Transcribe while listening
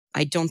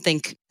I don't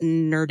think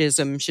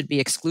nerdism should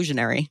be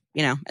exclusionary.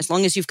 As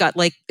long as you've got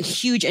like a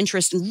huge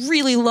interest and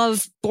really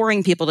love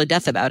boring people to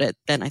death about it,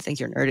 then I think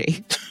you're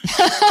nerdy.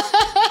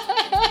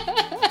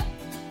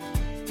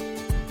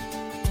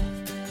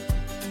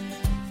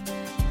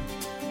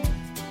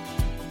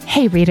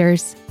 Hey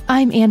readers,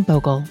 I'm Anne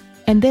Bogle,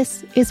 and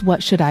this is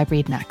What Should I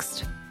Read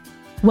Next?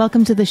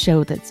 Welcome to the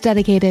show that's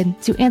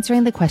dedicated to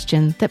answering the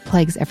question that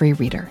plagues every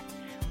reader.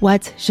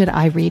 What should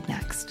I read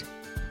next?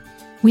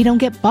 We don't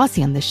get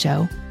bossy on this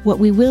show. What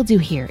we will do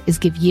here is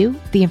give you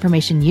the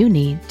information you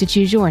need to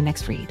choose your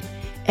next read.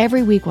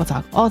 Every week we'll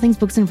talk all things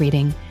books and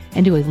reading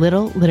and do a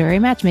little literary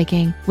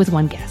matchmaking with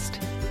one guest.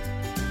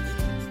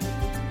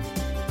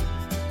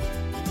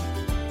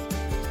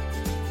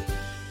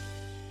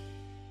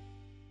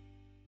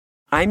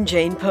 I'm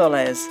Jane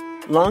Perlez,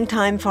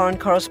 longtime foreign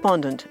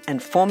correspondent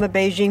and former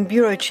Beijing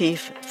bureau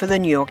chief for the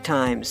New York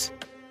Times.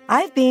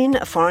 I've been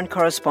a foreign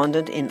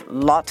correspondent in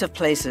lots of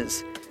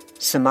places: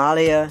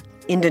 Somalia,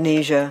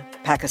 Indonesia,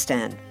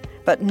 Pakistan,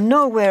 but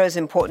nowhere as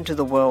important to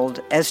the world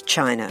as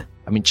China.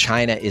 I mean,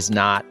 China is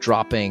not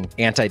dropping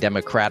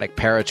anti-democratic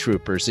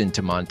paratroopers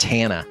into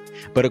Montana.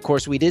 But of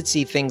course, we did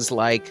see things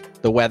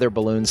like the weather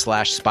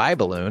balloon/spy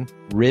balloon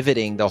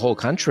riveting the whole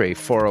country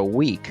for a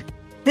week.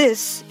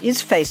 This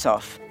is Face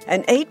Off,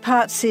 an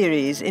 8-part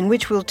series in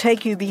which we'll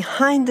take you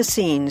behind the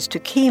scenes to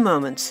key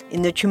moments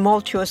in the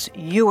tumultuous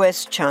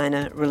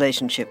U.S.-China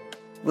relationship.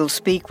 We'll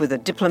speak with a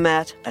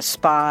diplomat, a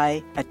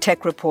spy, a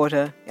tech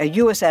reporter, a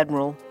U.S.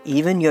 admiral,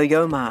 even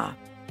Yo-Yo Ma.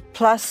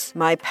 Plus,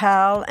 my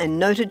pal and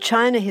noted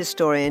China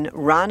historian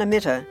Rana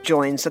Mitter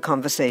joins the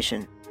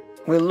conversation.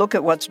 We'll look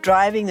at what's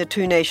driving the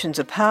two nations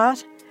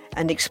apart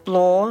and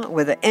explore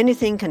whether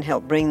anything can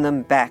help bring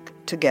them back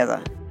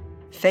together.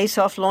 Face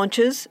Off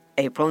launches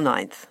April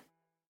 9th.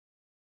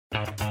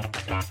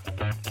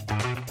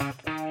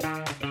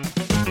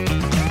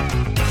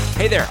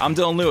 Hey there, I'm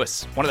Dylan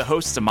Lewis, one of the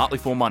hosts of Motley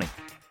Fool Money.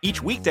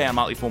 Each weekday on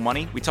Motley Fool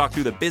Money, we talk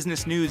through the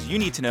business news you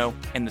need to know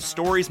and the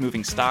stories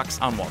moving stocks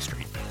on Wall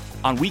Street.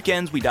 On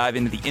weekends, we dive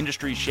into the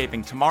industries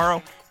shaping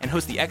tomorrow and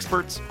host the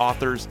experts,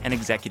 authors, and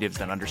executives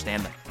that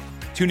understand them.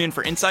 Tune in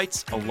for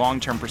insights, a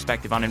long-term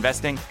perspective on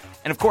investing,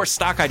 and of course,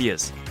 stock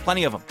ideas.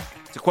 Plenty of them.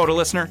 To quote a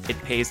listener,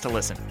 it pays to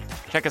listen.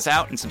 Check us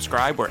out and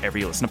subscribe wherever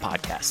you listen to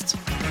podcasts.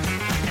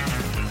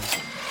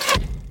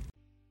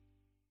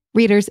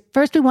 Readers,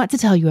 first we want to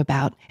tell you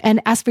about,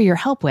 and ask for your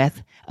help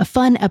with, a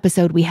fun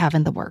episode we have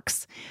in the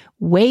works.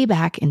 Way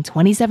back in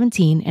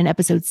 2017, in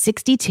episode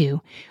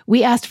 62,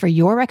 we asked for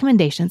your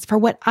recommendations for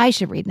what I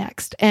should read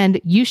next,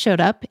 and you showed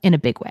up in a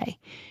big way.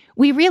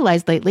 We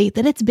realized lately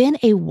that it's been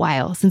a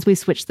while since we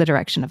switched the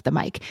direction of the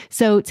mic,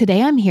 so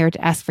today I'm here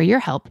to ask for your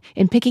help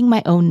in picking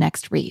my own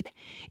next read.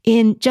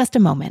 In just a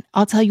moment,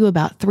 I'll tell you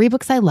about 3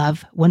 books I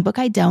love, 1 book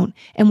I don't,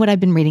 and what I've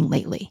been reading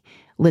lately.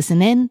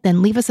 Listen in,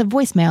 then leave us a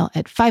voicemail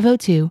at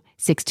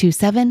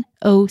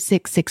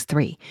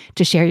 502-627-0663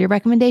 to share your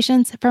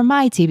recommendations for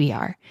my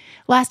TBR.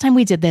 Last time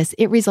we did this,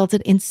 it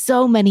resulted in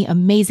so many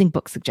amazing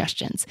book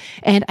suggestions,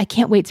 and I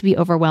can't wait to be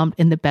overwhelmed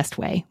in the best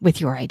way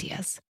with your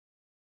ideas.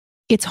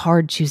 It's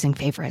hard choosing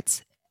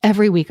favorites.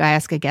 Every week I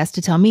ask a guest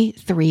to tell me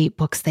 3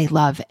 books they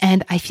love,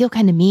 and I feel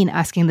kind of mean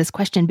asking this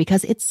question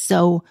because it's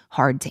so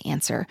hard to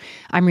answer.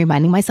 I'm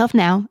reminding myself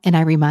now, and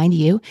I remind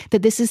you,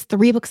 that this is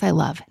 3 books I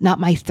love, not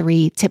my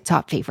 3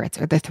 tip-top favorites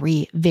or the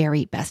 3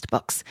 very best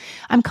books.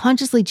 I'm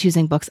consciously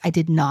choosing books I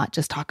did not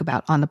just talk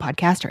about on the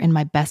podcast or in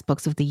my Best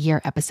Books of the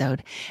Year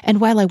episode. And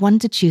while I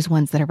wanted to choose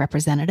ones that are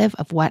representative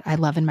of what I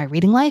love in my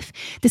reading life,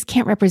 this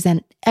can't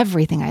represent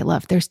everything I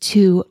love. There's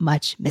too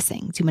much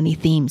missing, too many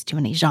themes, too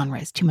many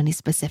genres, too many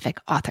specific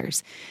authors.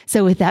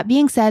 So with that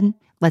being said,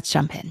 let's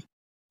jump in.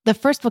 The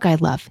first book I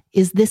love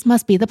is This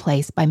Must Be the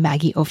Place by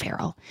Maggie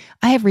O'Farrell.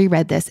 I have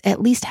reread this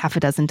at least half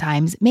a dozen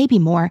times, maybe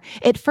more.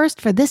 At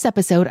first, for this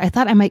episode, I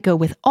thought I might go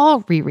with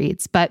all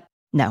rereads, but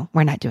no,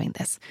 we're not doing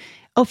this.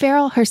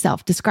 O'Farrell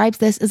herself describes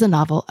this as a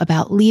novel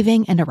about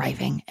leaving and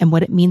arriving and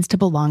what it means to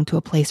belong to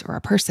a place or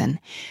a person.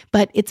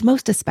 But it's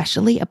most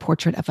especially a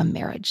portrait of a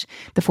marriage,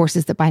 the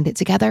forces that bind it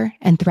together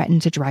and threaten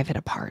to drive it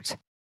apart.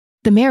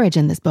 The marriage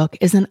in this book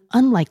is an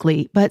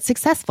unlikely but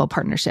successful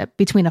partnership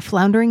between a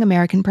floundering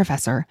American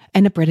professor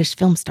and a British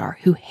film star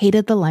who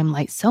hated the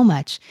limelight so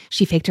much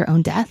she faked her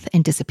own death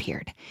and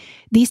disappeared.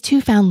 These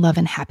two found love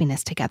and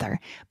happiness together,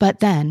 but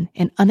then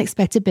an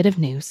unexpected bit of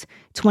news,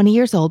 20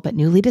 years old but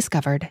newly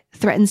discovered,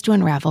 threatens to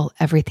unravel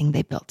everything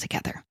they built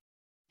together.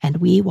 And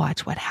we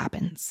watch what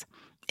happens.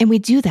 And we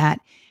do that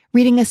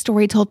reading a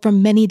story told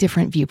from many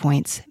different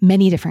viewpoints,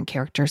 many different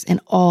characters, and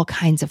all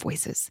kinds of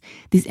voices.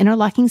 These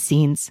interlocking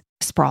scenes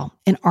sprawl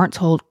and aren't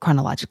told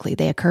chronologically.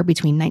 They occur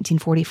between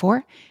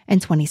 1944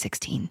 and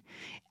 2016.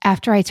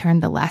 After I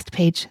turned the last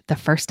page the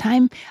first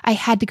time, I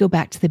had to go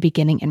back to the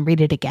beginning and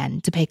read it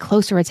again to pay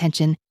closer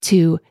attention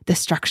to the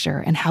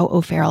structure and how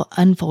O'Farrell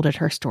unfolded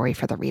her story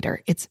for the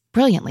reader. It's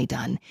brilliantly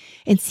done,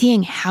 and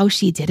seeing how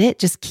she did it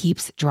just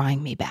keeps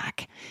drawing me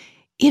back.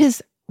 It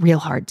is real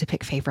hard to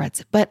pick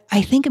favorites, but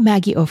I think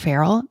Maggie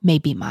O'Farrell may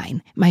be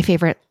mine, my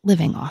favorite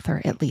living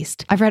author, at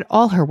least. I've read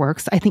all her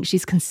works. I think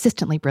she's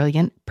consistently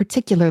brilliant,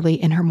 particularly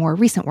in her more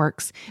recent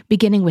works,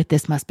 beginning with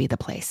This Must Be the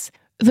Place.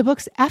 The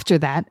books after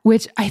that,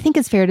 which I think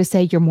it's fair to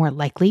say you're more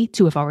likely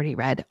to have already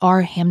read,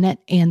 are Hamnet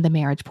and The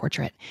Marriage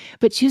Portrait.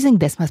 But choosing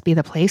This Must Be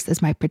the Place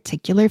as my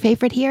particular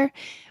favorite here,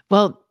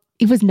 well,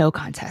 it was no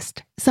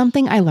contest.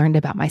 Something I learned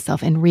about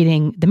myself in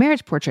reading The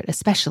Marriage Portrait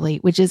especially,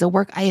 which is a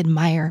work I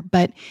admire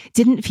but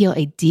didn't feel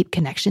a deep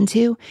connection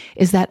to,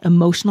 is that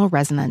emotional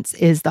resonance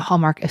is the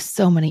hallmark of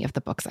so many of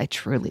the books I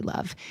truly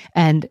love.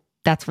 And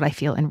that's what I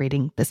feel in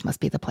reading This Must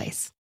Be the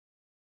Place.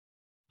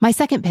 My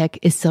second pick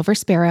is Silver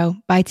Sparrow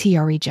by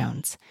Tayari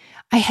Jones.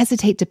 I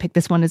hesitate to pick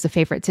this one as a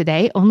favorite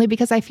today, only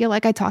because I feel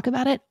like I talk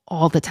about it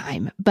all the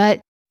time. But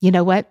you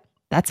know what?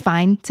 That's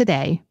fine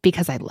today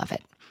because I love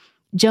it.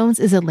 Jones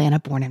is Atlanta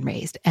born and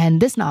raised,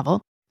 and this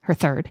novel, her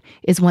third,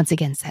 is once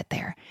again set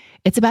there.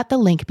 It's about the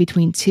link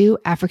between two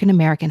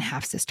African-American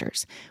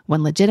half-sisters,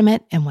 one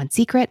legitimate and one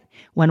secret,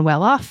 one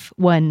well-off,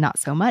 one not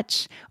so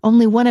much,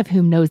 only one of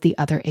whom knows the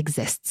other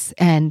exists,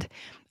 and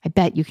I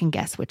bet you can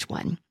guess which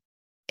one.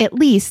 At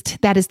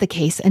least that is the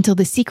case until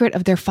the secret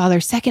of their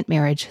father's second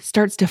marriage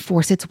starts to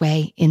force its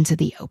way into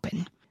the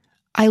open.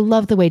 I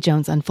love the way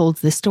Jones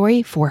unfolds this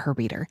story for her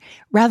reader.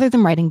 Rather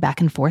than writing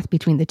back and forth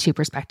between the two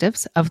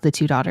perspectives of the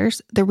two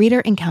daughters, the reader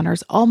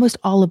encounters almost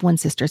all of one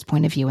sister's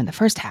point of view in the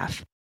first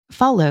half,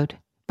 followed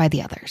by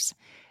the others.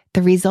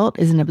 The result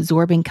is an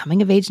absorbing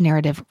coming-of-age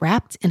narrative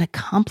wrapped in a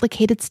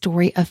complicated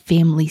story of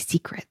family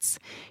secrets.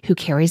 Who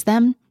carries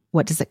them?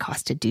 What does it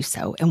cost to do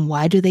so? And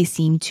why do they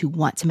seem to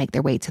want to make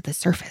their way to the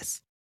surface?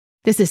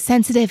 This is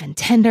sensitive and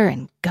tender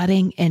and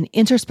gutting and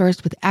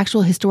interspersed with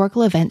actual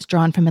historical events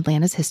drawn from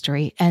Atlanta's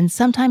history and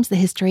sometimes the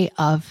history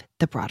of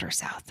the broader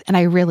South. And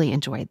I really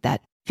enjoyed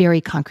that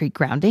very concrete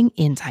grounding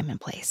in time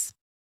and place.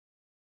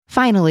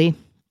 Finally,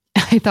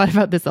 I thought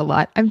about this a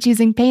lot. I'm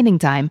choosing Painting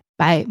Time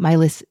by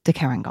Mylis de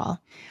Kerangal.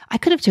 I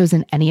could have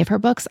chosen any of her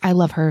books. I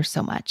love her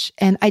so much.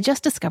 And I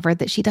just discovered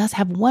that she does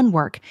have one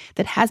work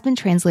that has been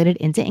translated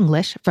into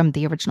English from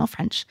the original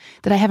French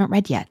that I haven't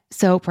read yet.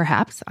 So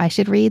perhaps I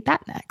should read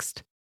that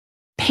next.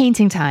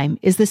 Painting Time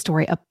is the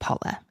story of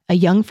Paula, a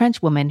young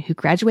French woman who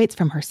graduates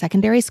from her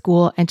secondary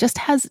school and just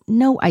has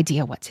no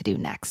idea what to do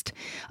next,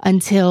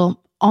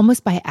 until,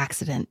 almost by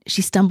accident,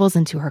 she stumbles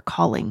into her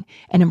calling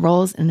and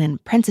enrolls in an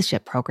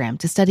apprenticeship program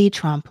to study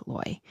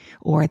trompe-l'oeil,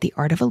 or the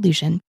art of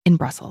illusion, in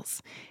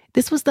Brussels.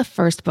 This was the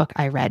first book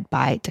I read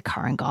by de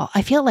Kerangal.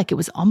 I feel like it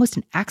was almost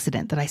an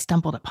accident that I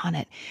stumbled upon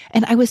it,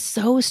 and I was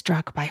so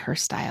struck by her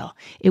style.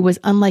 It was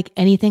unlike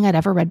anything I'd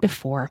ever read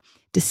before,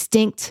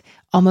 distinct,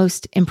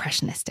 almost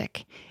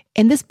impressionistic.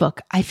 In this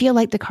book, I feel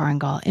like de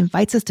Kerangal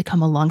invites us to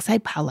come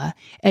alongside Paula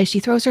as she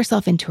throws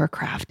herself into her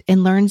craft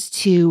and learns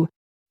to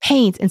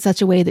paint in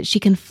such a way that she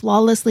can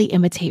flawlessly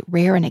imitate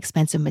rare and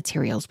expensive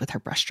materials with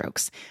her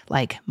brushstrokes,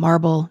 like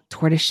marble,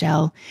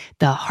 tortoiseshell,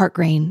 the heart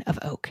grain of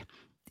oak.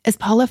 As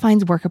Paula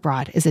finds work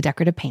abroad as a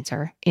decorative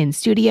painter, in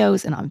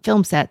studios and on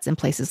film sets in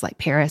places like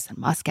Paris and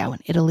Moscow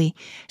and Italy,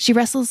 she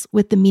wrestles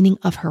with the meaning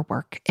of her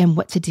work and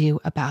what to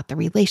do about the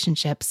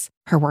relationships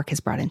her work has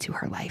brought into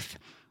her life.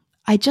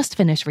 I just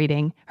finished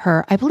reading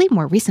her, I believe,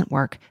 more recent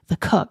work, The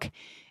Cook,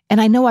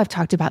 and I know I've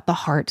talked about The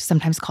Heart,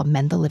 sometimes called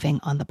Mend the Living,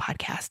 on the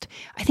podcast.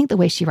 I think the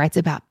way she writes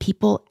about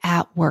people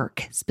at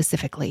work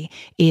specifically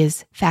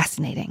is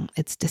fascinating.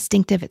 It's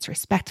distinctive, it's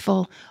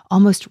respectful,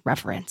 almost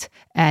reverent,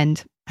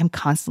 and I'm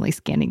constantly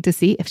scanning to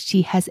see if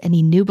she has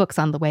any new books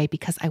on the way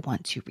because I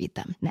want to read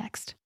them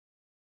next.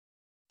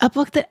 A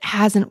book that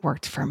hasn't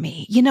worked for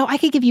me. You know, I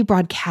could give you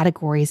broad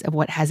categories of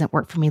what hasn't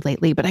worked for me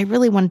lately, but I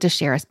really wanted to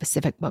share a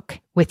specific book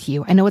with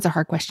you. I know it's a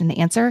hard question to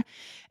answer,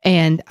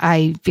 and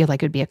I feel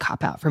like it would be a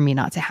cop-out for me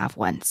not to have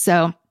one.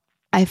 So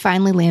I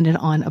finally landed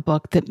on a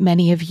book that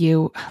many of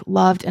you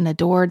loved and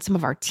adored. Some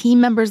of our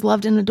team members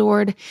loved and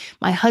adored.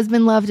 My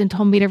husband loved and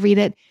told me to read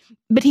it,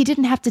 but he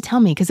didn't have to tell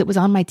me because it was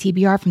on my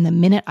TBR from the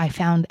minute I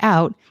found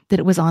out that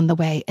it was on the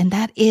way. And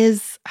that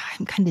is,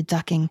 I'm kind of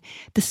ducking,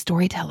 The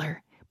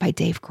Storyteller by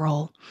Dave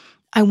Grohl.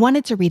 I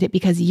wanted to read it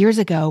because years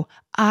ago,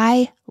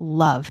 I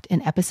loved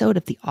an episode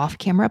of the Off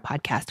Camera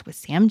podcast with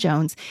Sam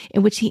Jones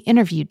in which he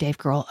interviewed Dave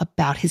Grohl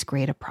about his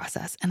creative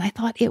process. And I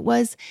thought it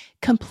was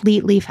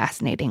completely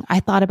fascinating. I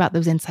thought about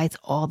those insights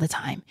all the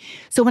time.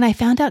 So when I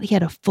found out he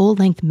had a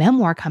full-length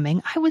memoir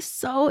coming, I was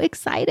so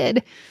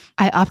excited.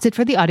 I opted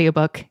for the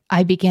audiobook.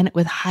 I began it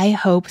with high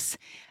hopes,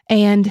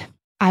 and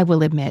I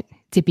will admit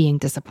to being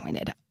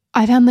disappointed.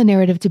 I found the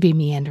narrative to be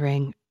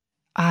meandering.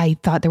 I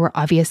thought there were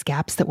obvious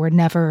gaps that were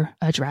never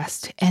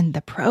addressed, and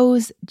the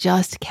prose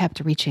just kept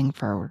reaching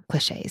for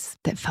cliches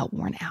that felt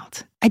worn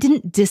out. I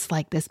didn't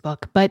dislike this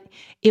book, but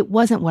it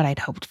wasn't what I'd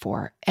hoped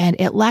for, and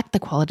it lacked the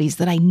qualities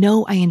that I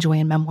know I enjoy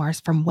in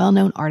memoirs from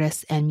well-known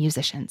artists and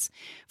musicians.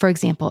 For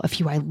example, a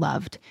few I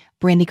loved: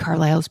 Brandi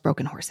Carlile's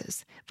Broken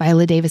Horses,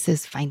 Viola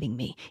Davis's Finding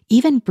Me,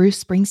 even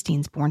Bruce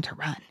Springsteen's Born to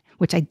Run,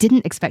 which I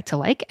didn't expect to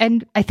like,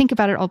 and I think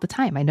about it all the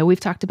time. I know we've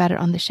talked about it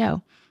on the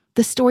show.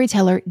 the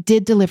storyteller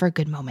did deliver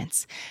good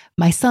moments.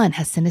 My son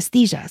has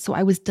synesthesia, so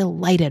I was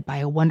delighted by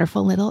a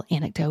wonderful little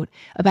anecdote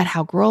about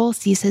how Grohl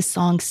sees his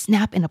song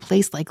snap into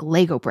place like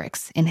Lego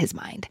bricks in his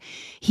mind.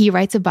 He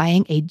writes of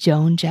buying a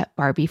Joan Jett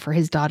Barbie for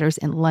his daughters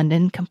in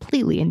London,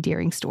 completely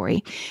endearing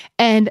story.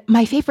 And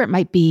my favorite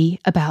might be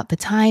about the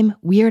time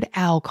Weird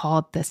Al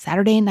called the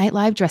Saturday Night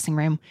Live dressing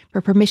room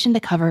for permission to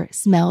cover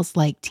Smells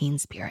Like Teen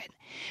Spirit.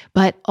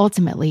 But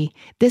ultimately,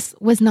 this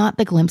was not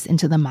the glimpse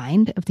into the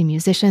mind of the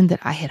musician that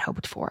I had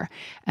hoped for,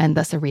 and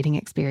thus a reading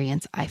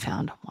experience I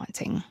found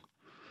wanting.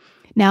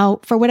 Now,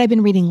 for what I've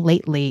been reading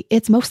lately,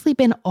 it's mostly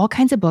been all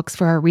kinds of books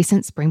for our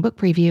recent spring book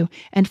preview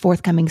and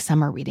forthcoming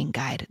summer reading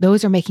guide.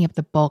 Those are making up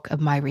the bulk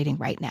of my reading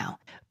right now.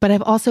 But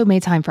I've also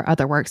made time for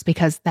other works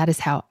because that is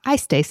how I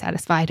stay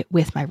satisfied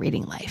with my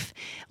reading life.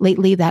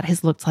 Lately, that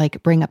has looked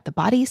like Bring Up the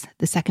Bodies,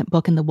 the second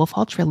book in the Wolf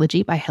Hall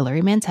trilogy by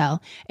Hilary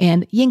Mantel,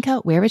 and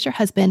Yinka, Where Is Your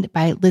Husband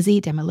by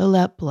Lizzie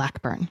Demilola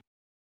Blackburn.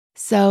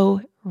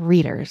 So,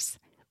 readers,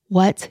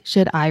 what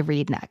should I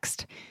read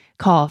next?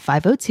 Call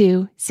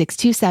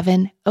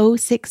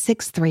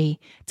 502-627-0663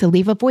 to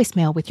leave a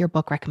voicemail with your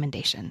book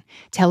recommendation.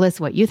 Tell us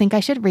what you think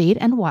I should read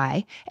and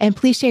why, and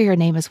please share your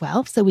name as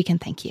well so we can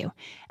thank you.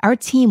 Our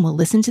team will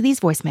listen to these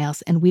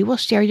voicemails and we will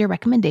share your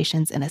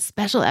recommendations in a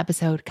special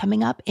episode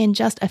coming up in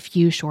just a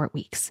few short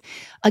weeks.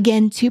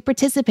 Again, to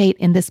participate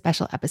in this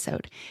special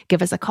episode,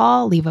 give us a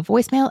call, leave a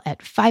voicemail at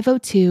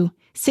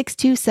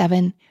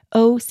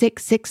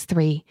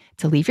 502-627-0663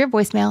 to leave your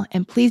voicemail,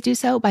 and please do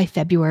so by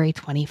February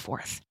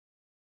 24th.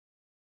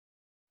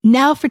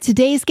 Now for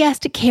today's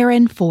guest,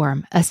 Karen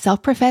Form, a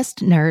self-professed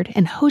nerd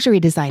and hosiery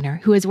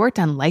designer who has worked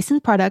on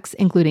licensed products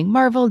including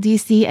Marvel,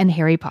 DC, and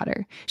Harry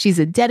Potter. She's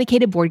a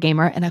dedicated board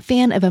gamer and a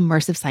fan of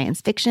immersive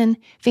science fiction,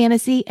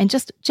 fantasy, and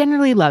just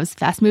generally loves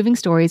fast-moving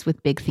stories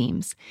with big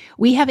themes.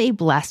 We have a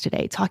blast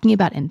today talking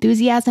about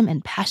enthusiasm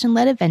and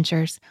passion-led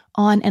adventures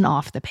on and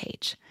off the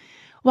page.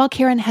 While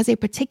Karen has a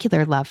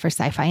particular love for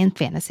sci-fi and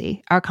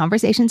fantasy, our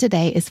conversation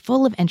today is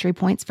full of entry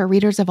points for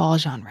readers of all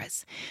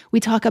genres. We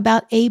talk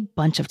about a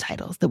bunch of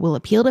titles that will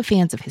appeal to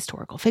fans of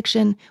historical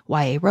fiction,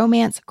 YA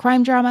romance,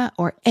 crime drama,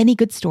 or any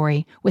good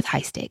story with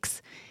high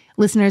stakes.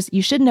 Listeners,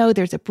 you should know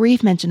there's a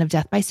brief mention of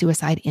death by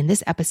suicide in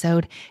this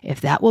episode. If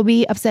that will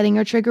be upsetting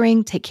or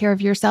triggering, take care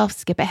of yourself.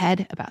 Skip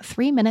ahead about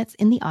 3 minutes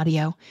in the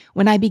audio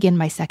when I begin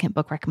my second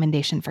book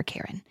recommendation for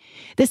Karen.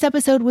 This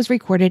episode was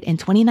recorded in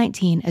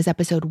 2019 as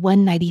episode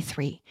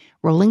 193,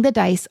 Rolling the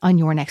Dice on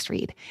Your Next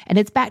Read. And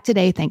it's back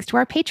today thanks to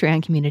our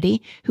Patreon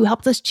community who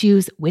helped us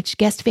choose which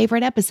guest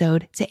favorite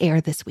episode to air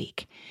this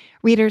week.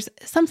 Readers,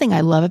 something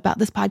I love about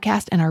this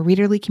podcast and our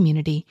readerly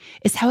community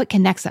is how it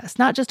connects us,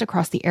 not just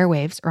across the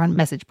airwaves or on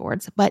message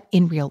boards, but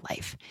in real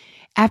life.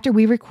 After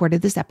we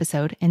recorded this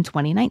episode in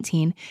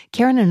 2019,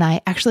 Karen and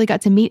I actually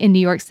got to meet in New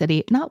York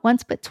City not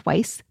once but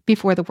twice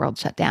before the world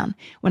shut down,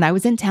 when I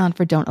was in town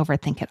for Don't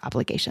Overthink It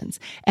obligations,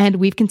 and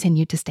we've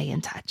continued to stay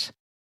in touch.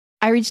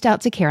 I reached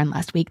out to Karen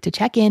last week to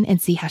check in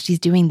and see how she's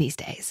doing these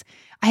days.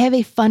 I have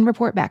a fun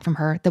report back from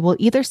her that will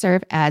either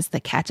serve as the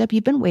catch-up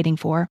you've been waiting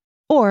for,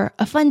 or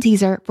a fun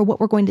teaser for what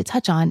we're going to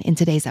touch on in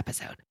today's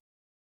episode.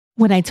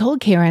 When I told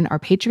Karen our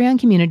Patreon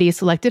community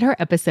selected her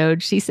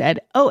episode, she said,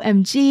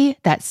 "OMG,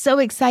 that's so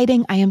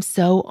exciting. I am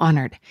so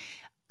honored."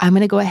 I'm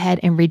going to go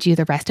ahead and read you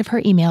the rest of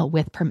her email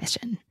with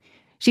permission.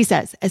 She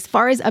says, "As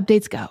far as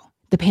updates go,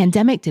 the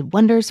pandemic did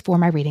wonders for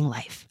my reading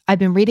life. I've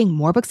been reading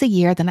more books a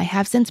year than I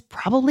have since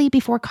probably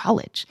before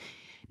college.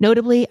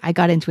 Notably, I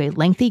got into a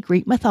lengthy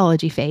Greek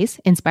mythology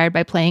phase, inspired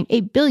by playing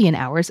 1 billion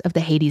hours of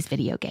the Hades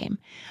video game.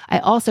 I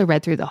also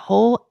read through the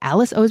whole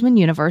Alice Oseman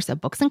universe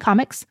of books and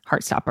comics,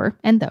 Heartstopper,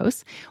 and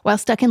those, while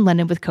stuck in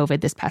London with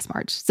COVID this past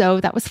March. So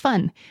that was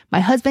fun.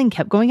 My husband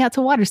kept going out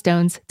to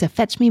Waterstones to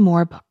fetch me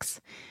more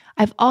books.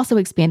 I've also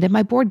expanded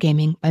my board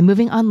gaming by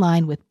moving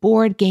online with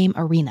Board Game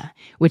Arena,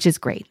 which is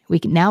great.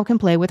 We now can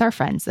play with our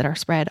friends that are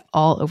spread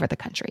all over the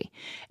country.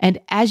 And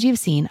as you've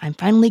seen, I'm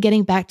finally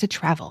getting back to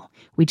travel.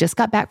 We just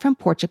got back from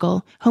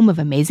Portugal, home of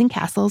amazing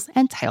castles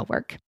and tile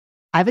work.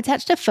 I've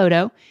attached a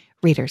photo.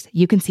 Readers,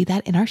 you can see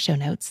that in our show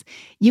notes.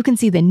 You can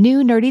see the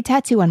new nerdy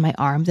tattoo on my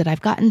arm that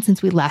I've gotten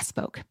since we last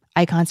spoke.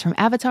 Icons from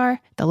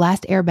Avatar, The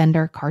Last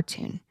Airbender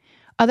cartoon.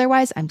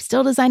 Otherwise, I'm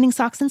still designing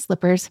socks and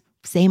slippers.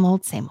 Same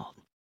old, same old.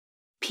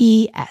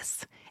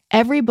 P.S.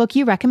 Every book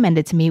you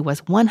recommended to me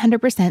was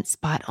 100%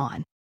 spot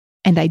on.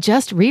 And I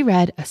just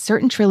reread a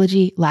certain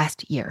trilogy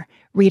last year.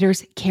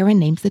 Readers, Karen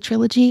names the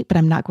trilogy, but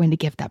I'm not going to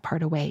give that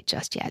part away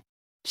just yet.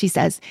 She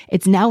says,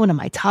 it's now one of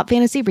my top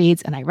fantasy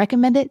reads, and I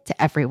recommend it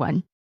to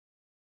everyone.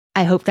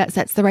 I hope that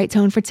sets the right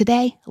tone for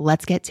today.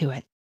 Let's get to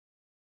it.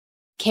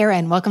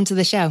 Karen, welcome to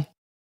the show.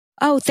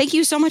 Oh, thank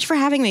you so much for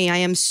having me. I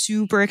am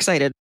super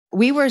excited.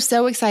 We were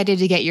so excited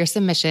to get your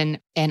submission,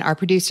 and our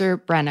producer,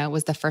 Brenna,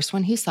 was the first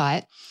one who saw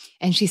it.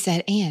 And she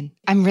said, Anne,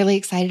 I'm really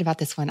excited about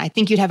this one. I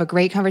think you'd have a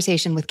great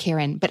conversation with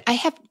Karen, but I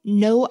have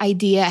no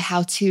idea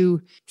how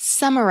to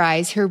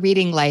summarize her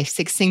reading life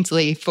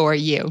succinctly for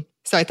you.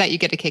 So I thought you'd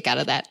get a kick out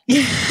of that.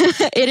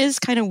 It is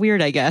kind of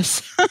weird, I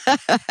guess.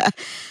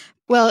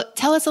 Well,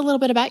 tell us a little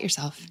bit about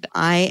yourself.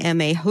 I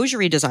am a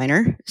hosiery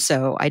designer,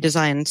 so I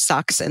design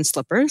socks and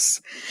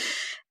slippers.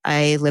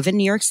 I live in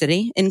New York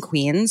City, in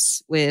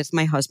Queens, with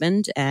my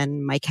husband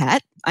and my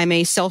cat. I'm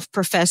a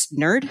self-professed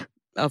nerd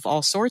of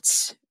all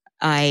sorts.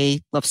 I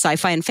love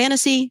sci-fi and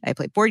fantasy. I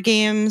play board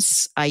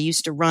games. I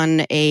used to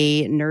run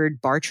a nerd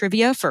bar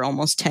trivia for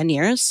almost 10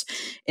 years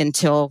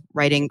until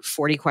writing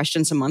 40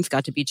 questions a month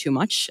got to be too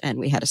much and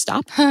we had to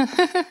stop.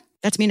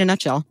 That's me in a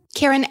nutshell.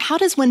 Karen, how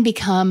does one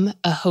become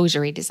a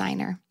hosiery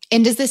designer?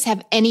 And does this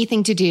have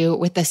anything to do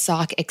with the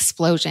sock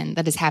explosion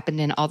that has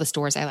happened in all the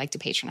stores I like to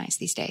patronize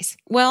these days?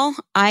 Well,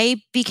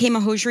 I became a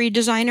hosiery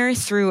designer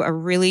through a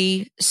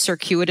really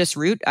circuitous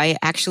route. I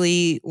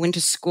actually went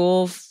to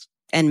school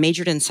and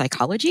majored in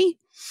psychology.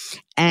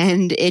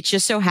 And it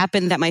just so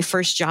happened that my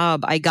first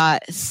job I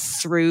got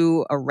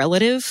through a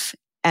relative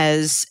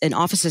as an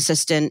office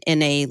assistant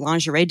in a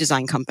lingerie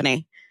design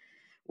company,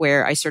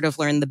 where I sort of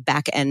learned the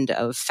back end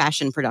of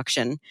fashion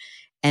production,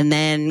 and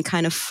then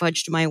kind of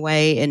fudged my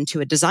way into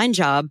a design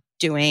job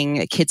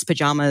doing kids'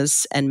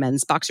 pajamas and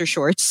men's boxer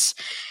shorts,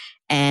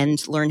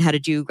 and learned how to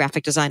do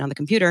graphic design on the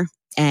computer,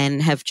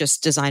 and have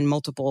just designed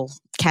multiple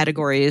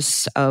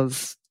categories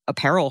of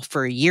apparel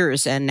for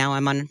years. And now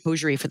I'm on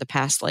hosiery for the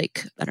past,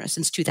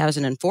 since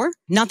 2004.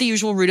 Not the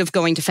usual route of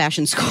going to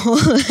fashion school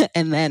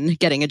and then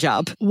getting a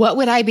job. What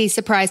would I be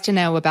surprised to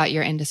know about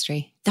your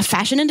industry? The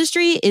fashion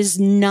industry is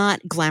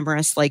not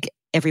glamorous like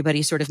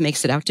everybody sort of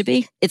makes it out to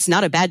be. It's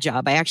not a bad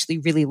job. I actually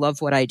really love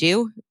what I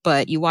do,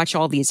 but you watch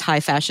all these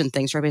high fashion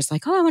things where everybody's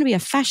like, oh, I want to be a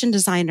fashion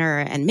designer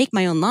and make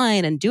my own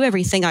line and do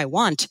everything I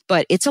want.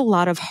 But it's a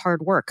lot of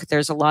hard work.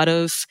 There's a lot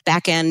of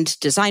back end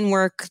design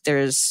work.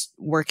 There's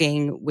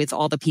working with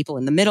all the people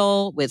in the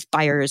middle, with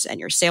buyers and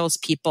your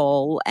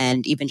salespeople,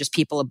 and even just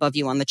people above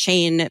you on the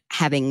chain,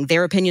 having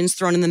their opinions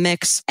thrown in the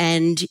mix.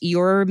 And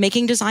you're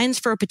making designs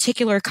for a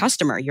particular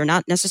customer. You're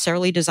not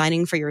necessarily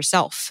designing for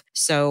yourself.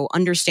 So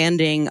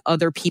understanding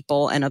other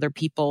people and other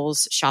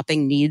people's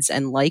shopping needs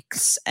and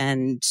likes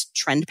and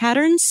trend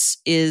patterns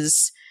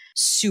is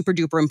super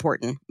duper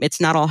important.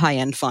 It's not all high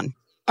end fun.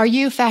 Are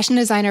you fashion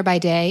designer by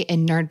day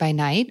and nerd by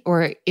night?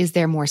 Or is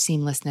there more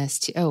seamlessness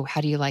to,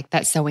 how do you like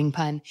that sewing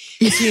pun,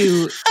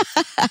 to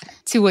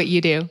what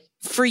you do?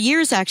 For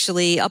years,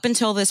 actually, up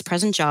until this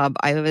present job,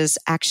 I was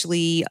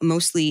actually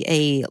mostly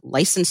a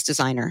licensed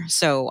designer.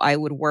 So I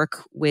would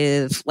work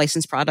with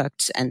licensed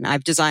products, and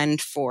I've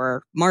designed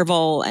for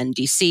Marvel and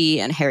DC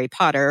and Harry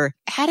Potter.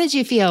 How did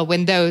you feel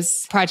when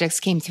those projects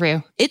came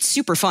through? It's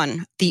super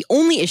fun. The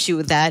only issue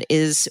with that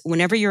is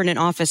whenever you're in an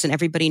office and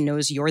everybody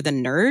knows you're the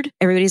nerd,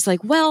 everybody's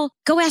like, well,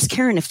 go ask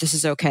Karen if this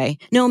is okay.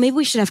 No, maybe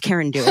we should have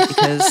Karen do it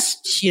because,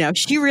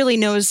 she really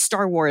knows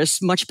Star Wars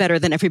much better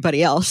than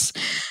everybody else,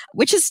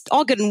 which is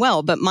all good and well.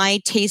 But my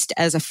taste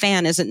as a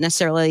fan isn't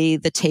necessarily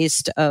the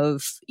taste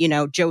of,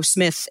 Joe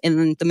Smith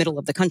in the middle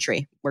of the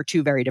country. We're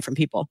two very different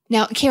people.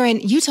 Now, Karen,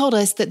 you told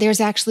us that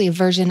there's actually a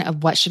version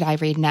of What Should I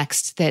Read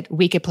Next that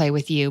we could play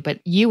with you,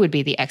 but you would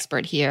be the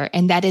expert here.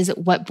 And that is,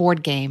 what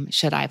board game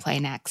should I play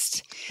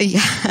next?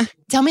 Yeah.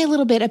 Tell me a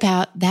little bit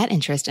about that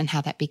interest and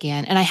how that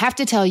began. And I have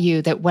to tell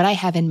you that what I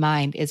have in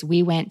mind is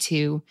we went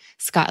to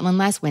Scotland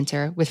last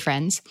winter with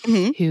friends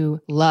who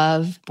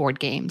love board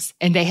games.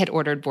 And they had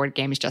ordered board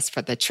games just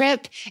for the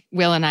trip.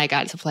 Will and I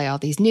got to play all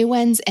these new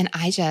ones. And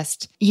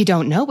you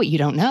don't know what you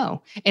don't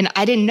know. And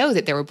I didn't know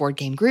that there were board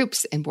game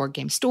groups and board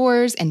game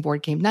stores and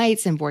board game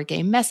nights and board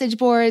game message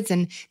boards.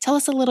 And tell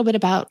us a little bit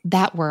about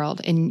that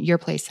world and your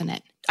place in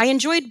it. I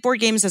enjoyed board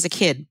games as a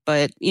kid,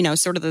 but,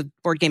 sort of the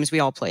board games we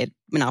all played,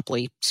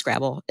 Monopoly,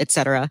 Scrabble,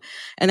 etc.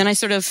 And then I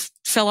sort of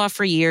fell off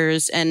for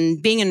years.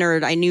 And being a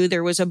nerd, I knew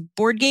there was a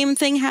board game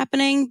thing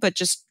happening, but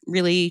just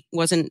really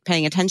wasn't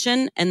paying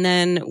attention. And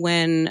then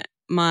when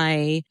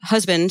my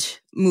husband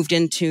moved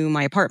into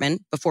my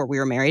apartment before we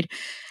were married,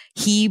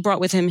 he brought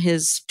with him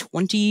his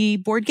 20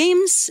 board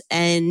games,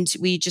 and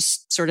we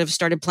just sort of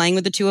started playing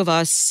with the two of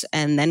us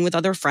and then with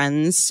other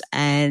friends.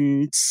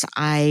 And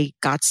I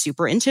got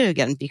super into it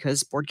again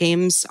because board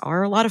games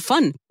are a lot of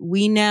fun.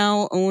 We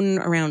now own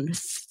around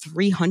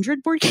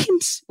 300 board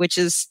games, which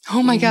is,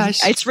 oh my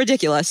gosh, it's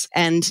ridiculous.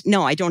 And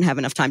no, I don't have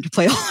enough time to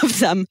play all of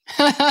them.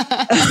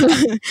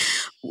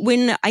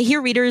 When I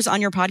hear readers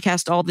on your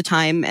podcast all the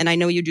time, and I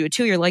know you do it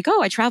too, you're like,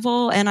 oh, I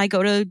travel and I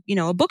go to,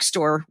 a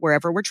bookstore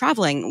wherever we're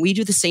traveling. We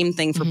do the same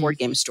thing for board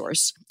game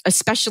stores,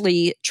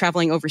 especially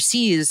traveling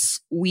overseas.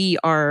 We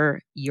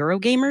are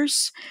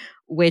Eurogamers,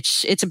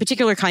 which it's a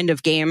particular kind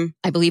of game.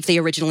 I believe they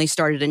originally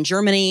started in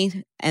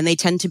Germany, and they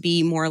tend to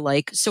be more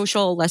like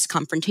social, less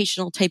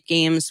confrontational type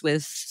games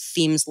with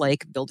themes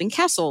like building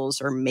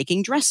castles or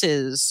making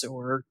dresses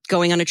or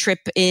going on a trip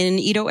in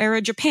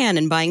Edo-era Japan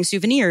and buying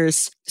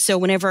souvenirs. So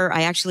whenever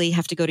I actually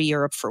have to go to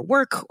Europe for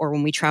work or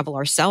when we travel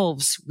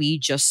ourselves, we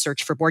just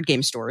search for board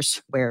game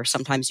stores where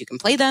sometimes you can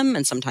play them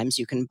and sometimes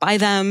you can buy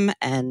them,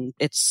 and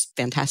it's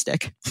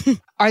fantastic.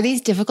 Are these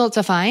difficult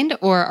to find,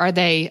 or are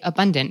they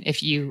abundant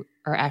if you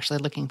are actually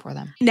looking for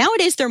them.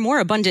 Nowadays, they're more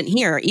abundant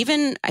here.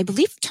 Even, I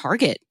believe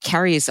Target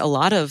carries a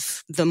lot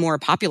of the more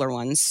popular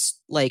ones,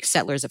 like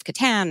Settlers of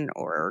Catan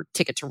or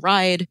Ticket to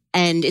Ride.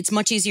 And it's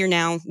much easier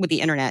now with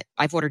the internet.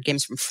 I've ordered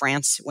games from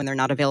France when they're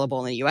not available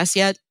in the US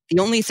yet. The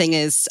only thing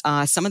is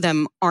some of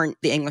them aren't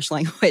the English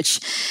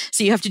language.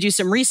 So you have to do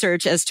some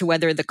research as to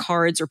whether the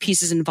cards or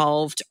pieces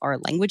involved are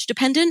language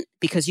dependent,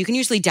 because you can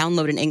usually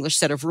download an English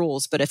set of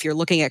rules. But if you're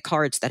looking at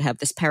cards that have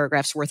this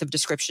paragraph's worth of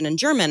description in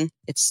German,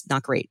 it's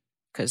not great,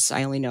 because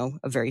I only know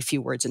a very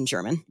few words in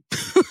German,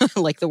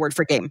 like the word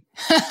for game.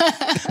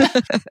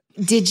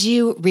 Did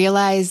you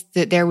realize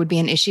that there would be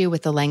an issue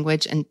with the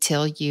language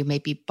until you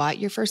maybe bought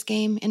your first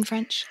game in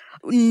French?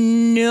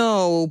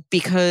 No,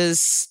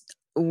 because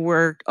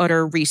we're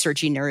utter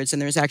researchy nerds,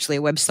 and there's actually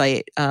a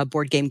website,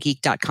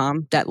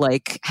 boardgamegeek.com, that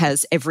like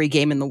has every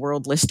game in the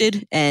world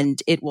listed,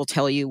 and it will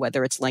tell you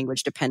whether it's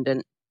language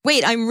dependent.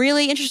 Wait, I'm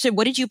really interested.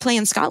 What did you play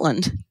in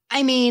Scotland?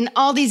 I mean,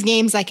 all these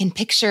games I can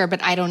picture,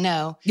 but I don't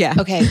know. Yeah.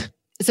 Okay.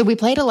 So we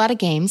played a lot of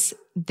games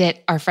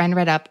that our friend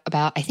read up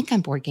about, I think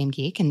on Board Game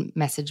Geek and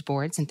message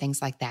boards and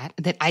things like that,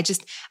 that I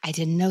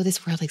didn't know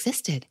this world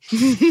existed.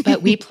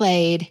 But we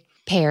played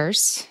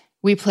Pairs.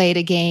 We played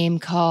a game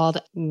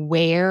called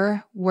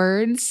Where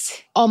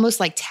Words, almost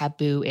like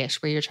Taboo-ish,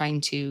 where you're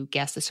trying to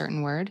guess a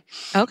certain word.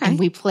 Okay. And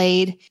we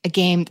played a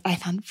game that I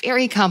found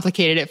very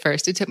complicated at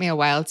first. It took me a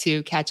while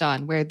to catch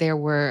on, where there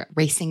were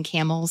racing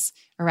camels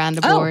around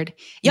the board.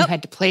 Yep. You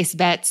had to place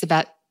bets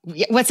about,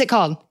 what's it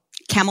called?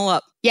 Camel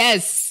Up.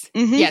 Yes.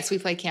 Mm-hmm. Yes, we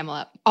played Camel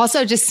Up.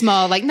 Also just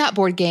small, like not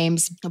board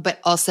games, but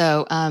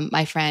also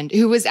my friend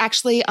who was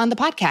actually on the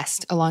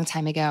podcast a long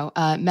time ago,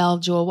 Mel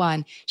Jewel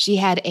Wan. She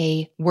had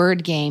a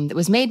word game that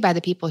was made by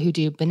the people who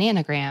do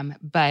Bananagram,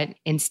 but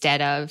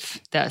instead of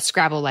the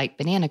Scrabble-like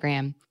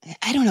Bananagram,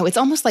 I don't know, it's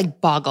almost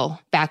like Boggle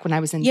back when I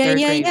was in third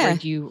grade, where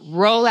you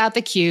roll out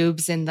the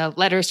cubes and the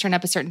letters turn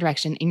up a certain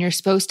direction, and you're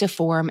supposed to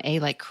form a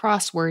like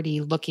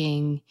crosswordy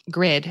looking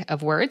grid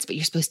of words, but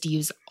you're supposed to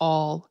use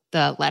all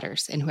the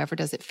letters, and whoever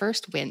does it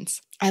first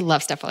wins. I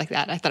love stuff like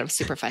that. I thought it was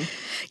super fun.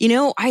 You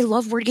know, I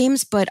love word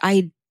games, but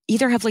I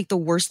either have like the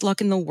worst luck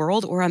in the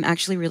world or I'm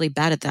actually really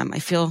bad at them. I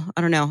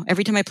don't know.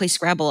 Every time I play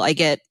Scrabble, I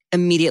get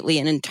immediately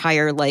an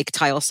entire like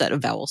tile set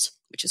of vowels,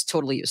 which is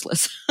totally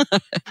useless.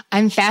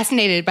 I'm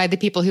fascinated by the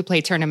people who play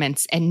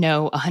tournaments and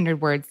know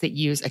 100 words that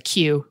use a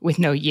Q with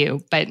no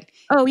U, but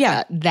oh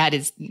yeah,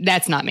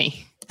 that's not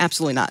me.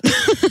 Absolutely not.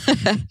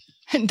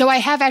 Though I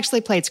have actually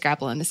played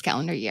Scrabble in this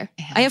calendar year.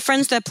 I have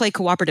friends that play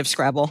cooperative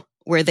Scrabble,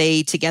 where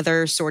they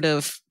together sort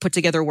of put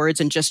together words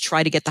and just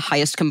try to get the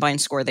highest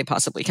combined score they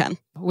possibly can.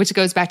 Which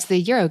goes back to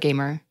the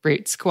Eurogamer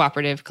roots,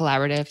 cooperative,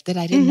 collaborative, that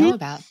I didn't know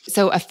about.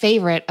 So a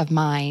favorite of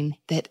mine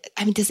that,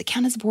 I mean, does it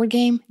count as a board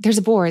game? There's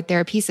a board,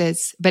 there are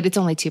pieces, but it's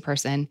only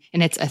 2-person,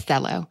 and it's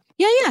Othello.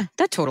 Yeah,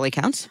 that totally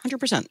counts,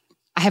 100%.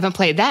 I haven't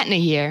played that in a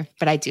year,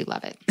 but I do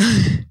love it.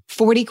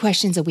 40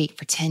 questions a week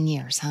for 10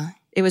 years, huh?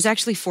 It was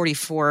actually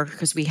 44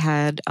 because we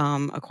had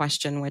a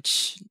question,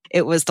 which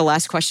it was the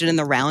last question in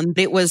the round.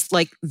 It was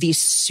like the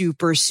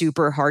super,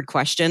 super hard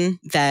question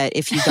that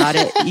if you got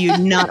it,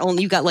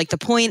 you got like the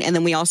point. And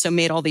then we also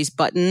made all these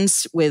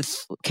buttons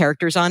with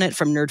characters on it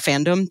from Nerd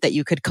Fandom that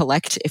you could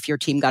collect if your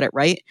team got it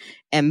right.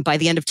 And by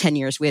the end of 10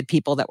 years, we had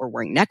people that were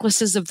wearing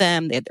necklaces of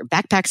them. They had their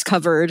backpacks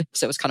covered.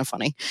 So it was kind of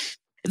funny.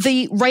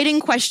 The writing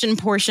question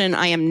portion,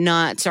 I am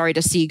not sorry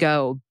to see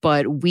go,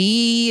 but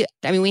we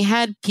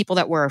had people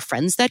that were our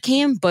friends that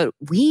came, but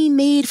we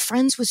made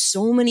friends with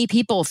so many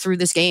people through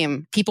this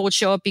game. People would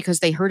show up because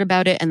they heard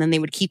about it and then they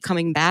would keep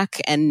coming back.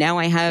 And now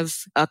I have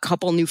a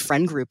couple new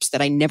friend groups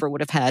that I never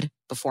would have had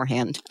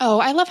beforehand. Oh,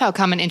 I love how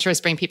common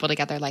interests bring people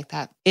together like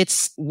that.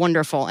 It's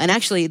wonderful. And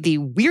actually, the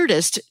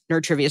weirdest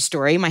nerd trivia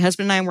story, my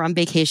husband and I were on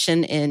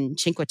vacation in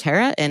Cinque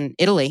Terre in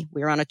Italy.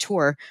 We were on a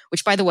tour,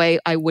 which, by the way,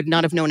 I would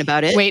not have known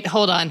about it. Wait,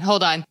 hold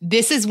on.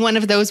 This is one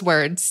of those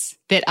words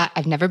that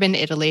I've never been to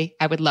Italy.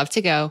 I would love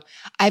to go.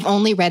 I've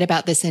only read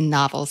about this in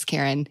novels,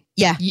 Karen.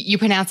 Yeah. You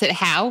pronounce it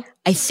how?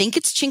 I think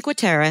it's Cinque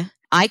Terre.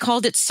 I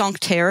called it Cinque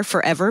Terre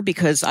forever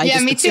because I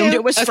just assumed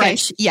it was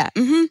French. Yeah.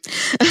 Mm-hmm.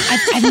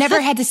 I've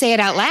never had to say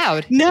it out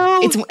loud. No.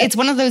 It's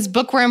one of those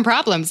bookworm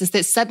problems, is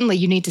that suddenly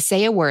you need to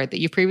say a word that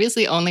you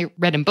previously only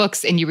read in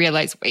books and you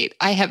realize, wait,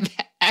 I have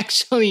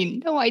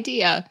actually no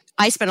idea.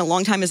 I spent a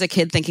long time as a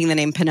kid thinking the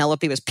name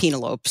Penelope was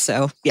Penelope.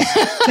 So yeah.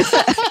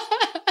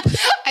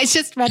 I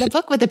just read a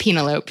book with a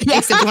Penelope,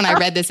 except when I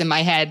read this in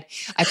my head,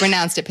 I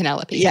pronounced it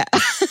Penelope. Yeah.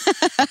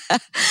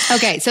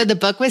 Okay, so the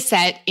book was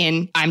set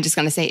in, I'm just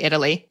going to say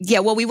Italy. Yeah,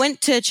 well, we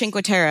went to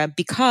Cinque Terre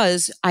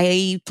because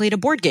I played a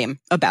board game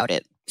about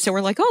it. So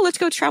we're like, oh, let's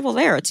go travel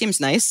there. It seems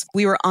nice.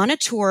 We were on a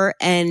tour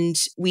and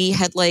we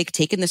had like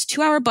taken this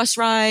 2-hour bus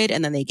ride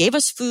and then they gave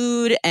us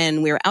food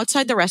and we were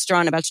outside the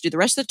restaurant about to do the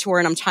rest of the tour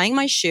and I'm tying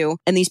my shoe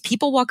and these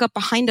people walk up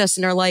behind us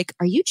and they're like,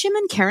 are you Jim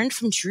and Karen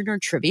from True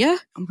Nerd Trivia?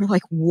 And we're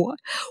like,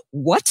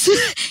 what?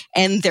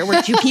 And there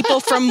were 2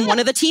 people from one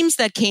of the teams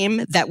that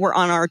came that were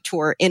on our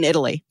tour in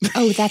Italy.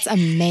 Oh, that's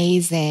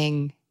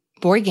amazing.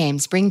 Board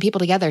games bring people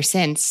together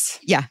since.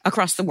 Yeah,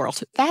 across the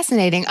world.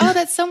 Fascinating. Oh,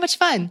 that's so much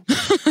fun.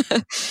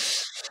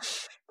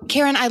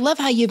 Karen, I love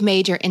how you've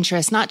made your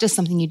interest not just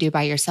something you do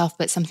by yourself,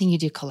 but something you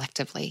do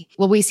collectively.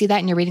 Will we see that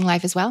in your reading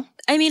life as well?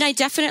 I mean, I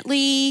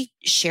definitely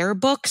share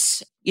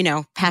books,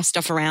 pass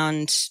stuff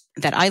around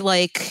that I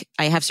like.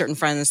 I have certain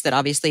friends that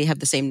obviously have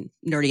the same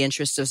nerdy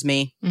interests as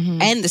me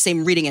and the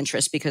same reading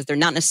interests because they're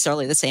not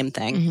necessarily the same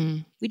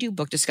thing. We do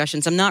book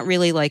discussions. I'm not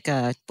really like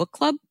a book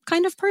club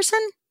kind of person,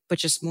 but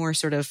just more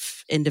sort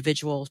of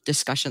individual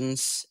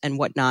discussions and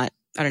whatnot.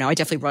 I don't know. I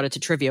definitely brought it to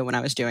trivia when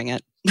I was doing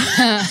it.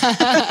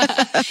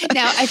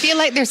 Now, I feel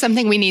like there's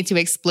something we need to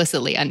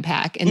explicitly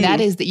unpack, and that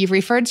is that you've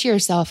referred to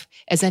yourself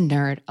as a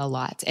nerd a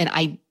lot. And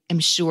I am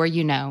sure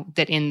you know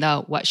that in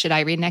the What Should I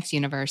Read Next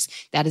universe,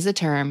 that is a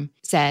term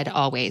said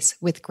always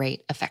with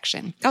great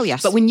affection. Oh,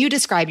 yes. But when you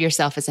describe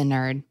yourself as a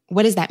nerd,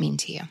 what does that mean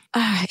to you?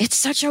 It's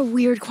such a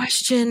weird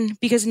question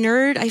because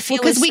nerd, I feel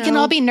because we can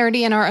all be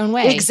nerdy in our own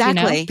way.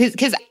 Exactly.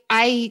 Because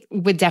I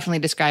would definitely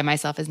describe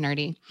myself as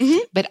nerdy,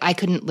 but I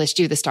couldn't list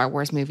you the Star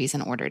Wars movies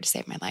in order to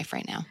save my life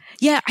right now.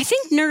 Yeah, I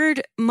think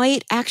nerd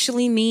might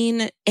actually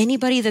mean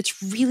anybody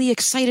that's really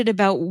excited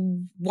about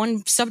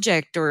one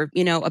subject or,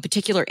 a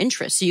particular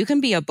interest. So you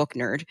can be a book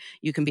nerd,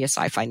 you can be a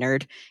sci-fi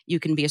nerd, you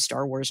can be a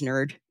Star Wars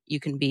nerd, you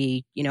can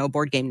be, a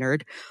board game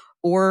nerd,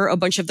 or a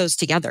bunch of those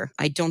together.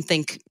 I don't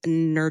think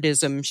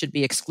nerdism should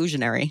be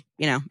exclusionary.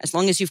 As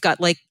long as you've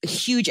got like a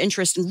huge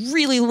interest and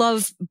really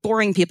love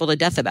boring people to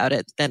death about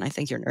it, then I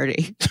think you're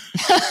nerdy.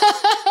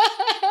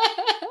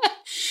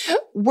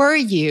 Were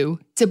you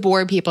to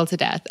bore people to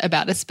death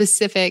about a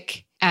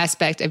specific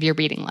aspect of your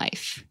reading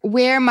life,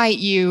 where might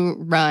you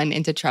run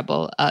into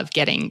trouble of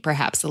getting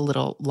perhaps a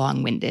little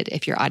long-winded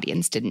if your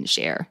audience didn't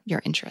share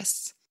your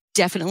interests?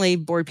 Definitely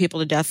bored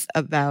people to death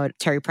about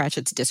Terry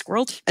Pratchett's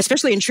Discworld,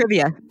 especially in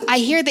trivia. I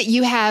hear that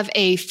you have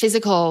a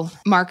physical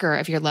marker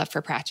of your love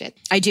for Pratchett.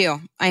 I do.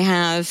 I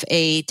have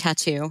a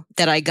tattoo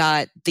that I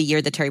got the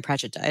year that Terry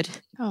Pratchett died.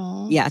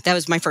 Oh. Yeah, that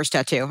was my first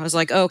tattoo. I was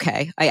like,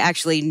 okay, I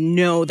actually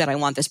know that I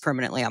want this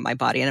permanently on my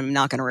body and I'm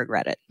not going to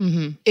regret it.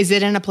 Is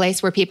it in a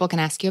place where people can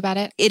ask you about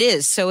it? It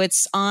is. So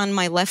it's on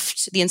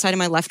the inside of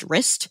my left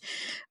wrist,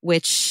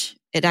 which...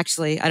 It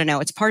actually, I don't know,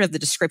 it's part of the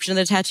description of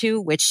the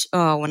tattoo, which,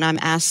 when I'm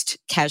asked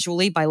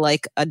casually by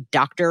like a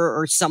doctor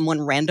or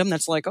someone random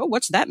that's like, oh,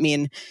 what's that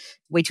mean?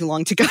 Way too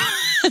long to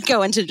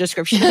go into the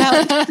description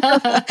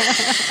about.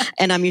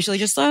 And I'm usually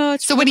just,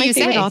 it's so what do you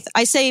say? Author.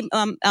 I say,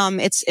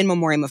 it's in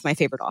memoriam of my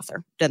favorite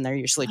author. Then they're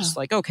usually just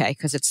like, okay,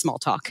 because it's small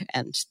talk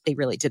and they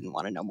really didn't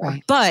want to know more.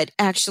 Right. But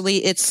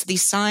actually it's the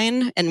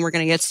sign, and we're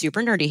going to get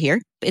super nerdy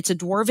here. It's a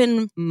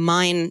dwarven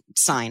mine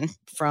sign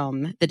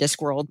from the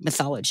Discworld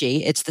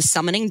mythology. It's the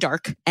Summoning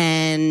Dark.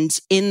 And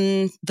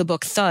in the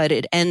book Thud,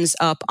 it ends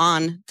up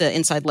on the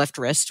inside left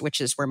wrist,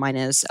 which is where mine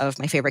is, of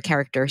my favorite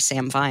character,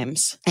 Sam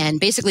Vimes. And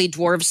basically,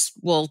 dwarves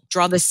will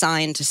draw the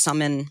sign to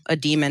summon a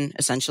demon,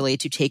 essentially,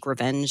 to take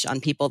revenge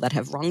on people that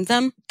have wronged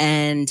them.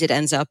 And it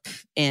ends up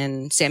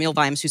in Samuel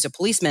Vimes, who's a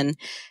policeman.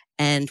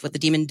 And what the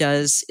demon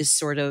does is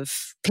sort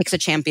of picks a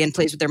champion,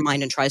 plays with their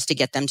mind, and tries to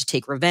get them to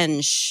take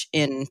revenge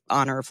in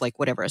honor of like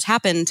whatever has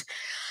happened.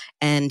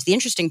 And the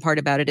interesting part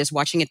about it is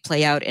watching it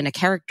play out in a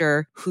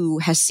character who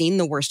has seen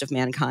the worst of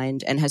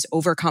mankind and has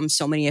overcome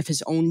so many of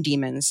his own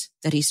demons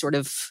that he sort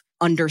of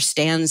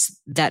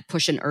understands that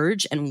push and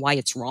urge and why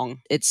it's wrong.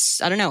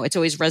 I don't know, it's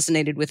always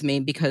resonated with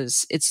me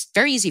because it's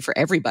very easy for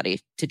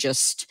everybody to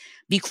just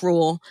be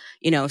cruel.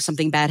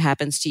 Something bad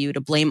happens to you,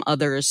 to blame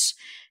others,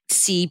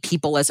 see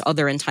people as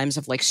other in times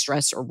of like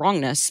stress or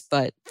wrongness.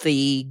 But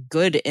the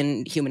good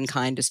in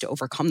humankind is to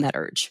overcome that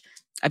urge.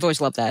 I've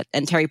always loved that.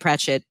 And Terry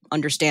Pratchett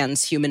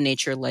understands human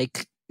nature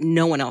like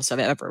no one else I've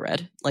ever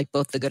read, like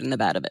both the good and the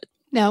bad of it.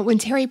 Now, when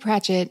Terry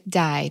Pratchett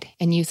died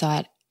and you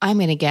thought, I'm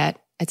going to get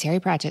a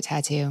Terry Pratchett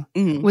tattoo,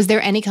 was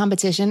there any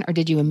competition or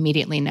did you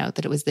immediately know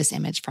that it was this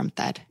image from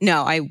Thud?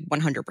 No, I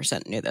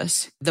 100% knew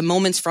this. The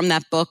moments from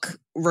that book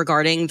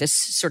regarding this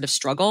sort of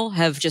struggle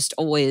have just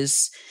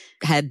always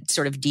had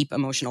sort of deep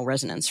emotional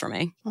resonance for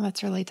me. Well,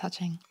 that's really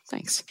touching.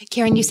 Thanks.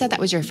 Karen, you said that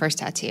was your first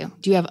tattoo.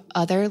 Do you have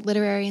other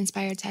literary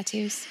inspired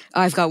tattoos?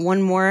 I've got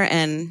one more,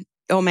 and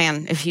oh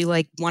man, if you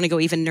want to go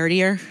even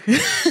nerdier,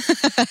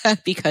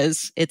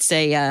 because it's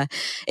a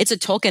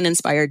Tolkien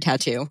inspired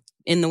tattoo.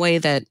 In the way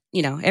that,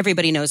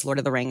 everybody knows Lord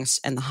of the Rings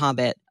and The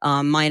Hobbit.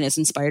 Mine is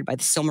inspired by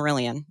The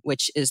Silmarillion,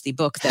 which is the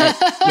book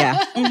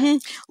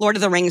that, Lord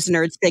of the Rings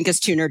nerds think is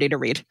too nerdy to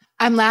read.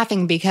 I'm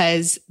laughing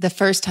because the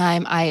first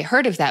time I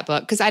heard of that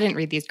book, because I didn't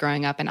read these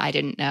growing up and I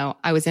didn't know,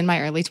 I was in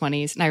my early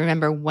 20s. And I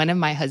remember one of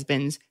my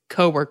husband's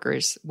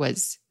coworkers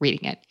was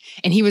reading it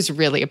and he was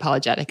really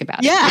apologetic about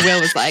it. Yeah.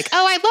 Will was like,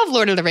 oh, I love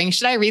Lord of the Rings.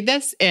 Should I read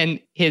this? And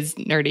his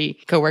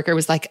nerdy coworker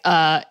was like,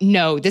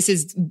 no, this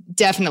is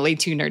definitely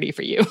too nerdy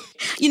for you.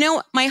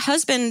 My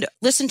husband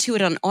listened to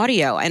it on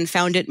audio and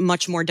found it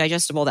much more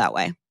digestible that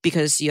way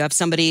because you have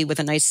somebody with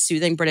a nice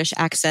soothing British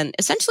accent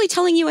essentially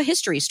telling you a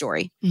history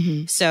story.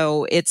 Mm-hmm.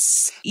 So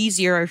it's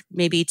easier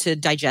maybe to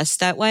digest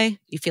that way.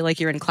 You feel like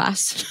you're in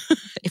class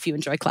if you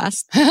enjoy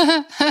class.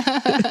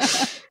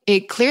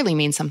 It clearly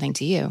means something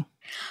to you.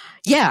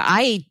 Yeah,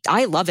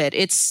 I love it.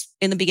 It's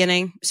in the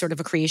beginning sort of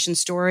a creation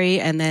story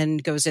and then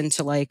goes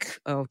into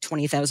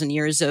 20,000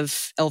 years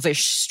of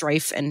elvish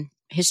strife and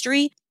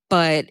history.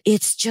 But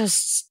it's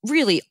just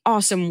really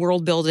awesome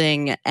world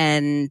building,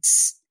 and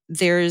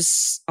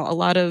there's a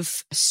lot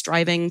of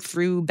striving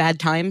through bad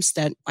times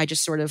that I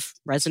just sort of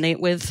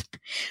resonate with.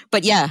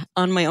 But yeah,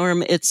 on my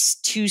arm, it's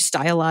 2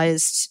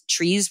 stylized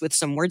trees with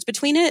some words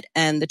between it.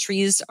 And the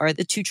trees are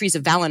the 2 trees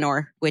of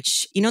Valinor,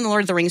 which, in the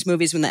Lord of the Rings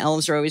movies, when the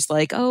elves are always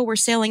like, oh, we're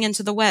sailing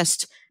into the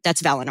West,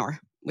 that's Valinor,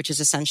 which is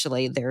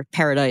essentially their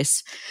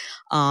paradise.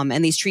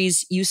 And these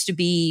trees used to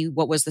be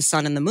what was the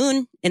sun and the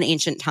moon in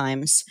ancient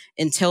times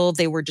until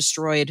they were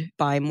destroyed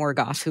by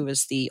Morgoth, who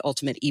was the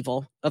ultimate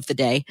evil of the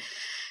day.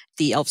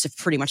 The elves have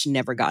pretty much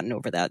never gotten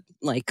over that,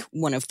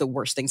 one of the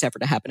worst things ever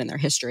to happen in their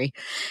history.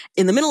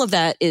 In the middle of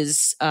that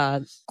is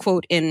a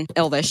quote in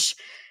Elvish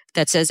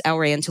that says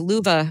Aure and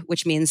Tuluva,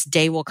 which means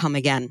day will come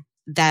again.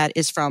 That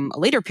is from a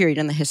later period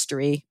in the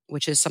history,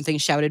 which is something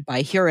shouted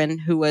by Hurin,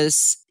 who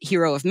was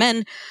hero of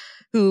men,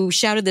 who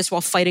shouted this while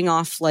fighting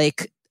off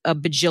a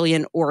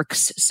bajillion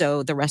orcs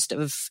so the rest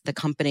of the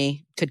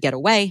company could get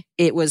away.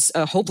 It was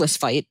a hopeless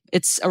fight.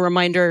 It's a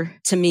reminder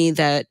to me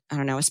that, I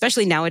don't know,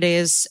 especially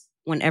nowadays,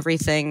 when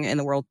everything in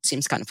the world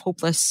seems kind of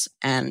hopeless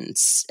and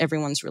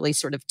everyone's really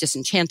sort of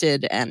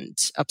disenchanted and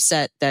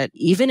upset, that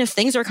even if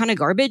things are kind of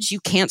garbage, you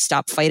can't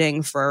stop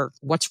fighting for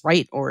what's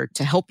right or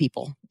to help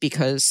people,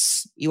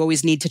 because you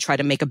always need to try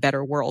to make a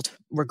better world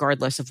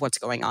regardless of what's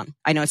going on.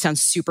 I know it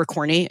sounds super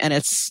corny, and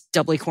it's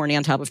doubly corny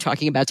on top of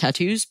talking about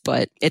tattoos,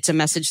 but it's a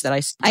message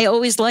that I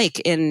always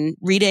like in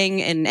reading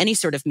in any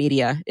sort of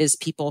media, is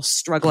people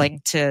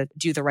struggling to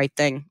do the right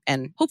thing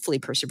and hopefully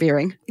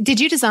persevering. Did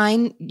you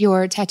design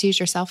your tattoos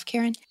yourself,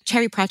 Karen?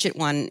 Terry Pratchett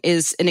one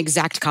is an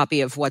exact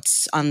copy of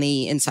what's on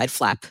the inside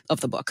flap of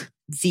the book.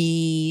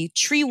 The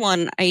tree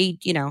one, I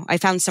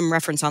found some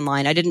reference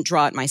online. I didn't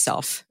draw it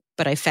myself,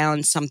 but I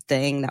found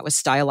something that was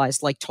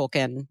stylized like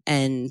Tolkien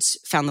and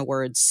found the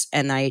words.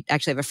 And I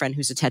actually have a friend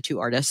who's a tattoo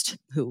artist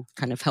who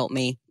kind of helped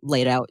me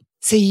lay it out.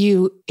 So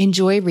you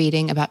enjoy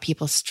reading about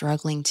people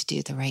struggling to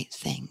do the right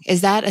thing.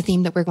 Is that a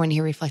theme that we're going to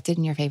hear reflected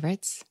in your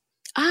favorites?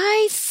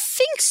 I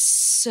think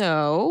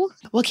so.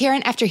 Well,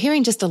 Karen, after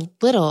hearing just a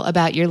little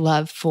about your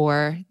love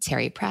for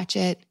Terry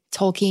Pratchett,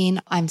 Tolkien,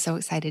 I'm so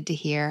excited to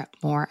hear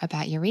more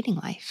about your reading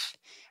life.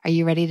 Are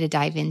you ready to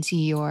dive into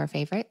your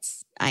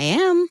favorites? I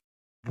am.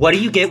 What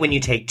do you get when you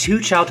take 2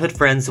 childhood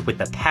friends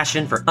with a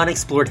passion for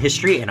unexplored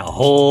history and a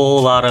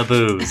whole lot of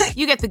booze?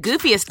 You get the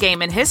goofiest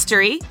game in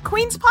history,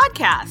 Queen's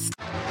Podcast.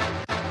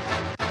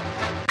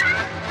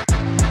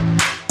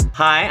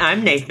 Hi,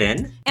 I'm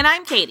Nathan. And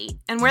I'm Katie,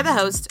 and we're the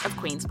host of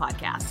Queen's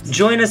Podcast.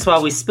 Join us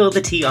while we spill the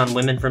tea on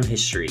women from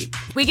history.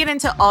 We get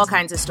into all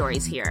kinds of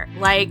stories here,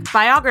 like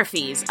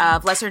biographies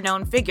of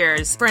lesser-known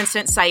figures. For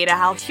instance, Saida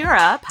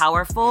al-Hura,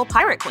 powerful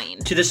pirate queen.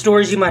 To the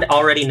stories you might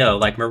already know,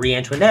 like Marie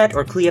Antoinette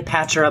or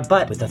Cleopatra,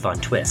 but with a fun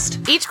twist.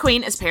 Each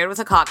queen is paired with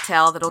a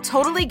cocktail that'll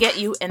totally get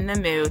you in the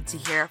mood to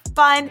hear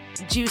fun,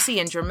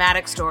 juicy, and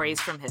dramatic stories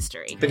from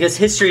history. Because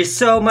history is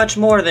so much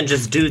more than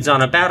just dudes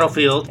on a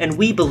battlefield, and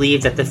we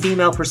believe that the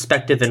female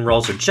perspective and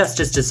roles are just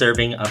as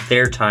deserving of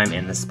their time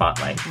in the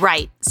spotlight.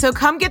 Right. So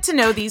come get to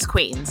know these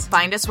queens.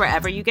 Find us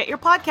wherever you get your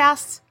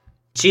podcasts.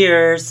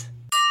 Cheers!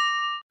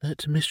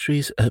 Let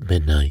Mysteries at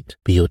Midnight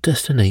be your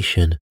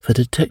destination for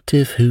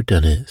detective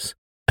whodunits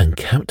and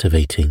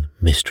captivating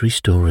mystery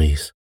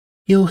stories.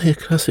 You'll hear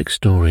classic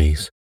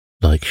stories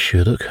like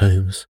Sherlock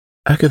Holmes,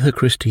 Agatha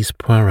Christie's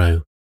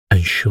Poirot,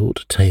 and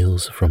short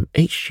tales from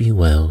H.G.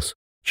 Wells,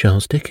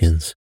 Charles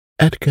Dickens,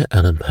 Edgar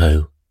Allan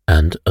Poe,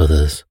 and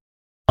others.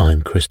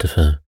 I'm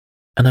Christopher,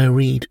 and I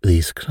read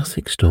these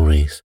classic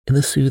stories in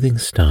the soothing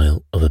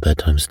style of a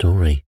bedtime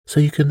story, so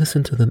you can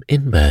listen to them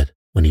in bed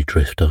when you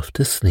drift off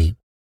to sleep.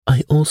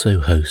 I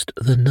also host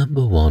the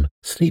 #1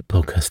 sleep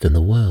podcast in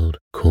the world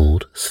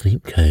called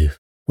Sleep Cove,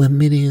 where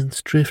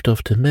millions drift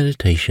off to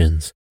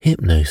meditations,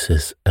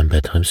 hypnosis, and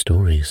bedtime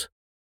stories.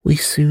 We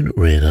soon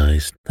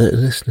realized that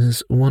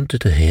listeners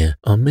wanted to hear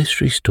our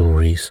mystery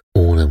stories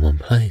all in one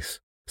place,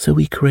 so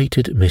we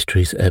created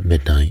Mysteries at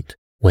Midnight,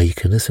 where you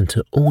can listen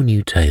to all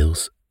new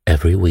tales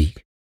every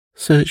week.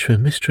 Search for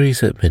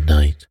Mysteries at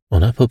Midnight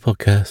on Apple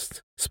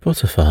Podcasts,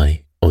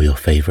 Spotify, or your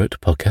favorite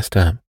podcast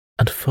app,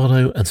 and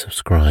follow and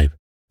subscribe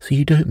so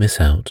you don't miss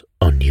out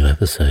on new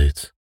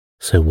episodes.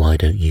 So why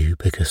don't you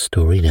pick a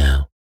story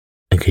now?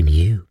 And can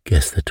you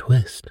guess the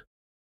twist?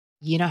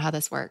 You know how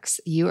this works.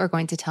 You are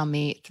going to tell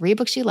me 3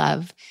 books you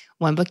love,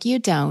 1 book you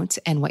don't,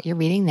 and what you're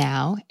reading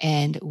now,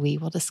 and we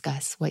will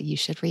discuss what you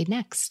should read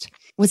next.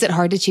 Was it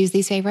hard to choose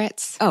these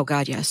favorites? Oh,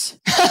 God, yes.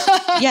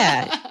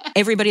 Yeah.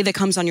 Everybody that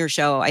comes on your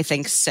show, I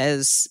think,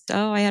 says,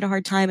 oh, I had a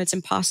hard time. It's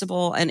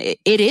impossible. And it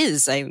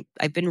is.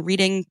 I've been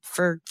reading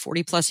for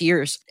 40 plus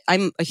years.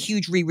 I'm a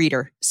huge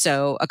rereader.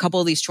 So a couple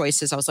of these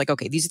choices, I was like,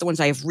 okay, these are the ones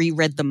I have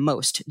reread the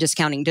most,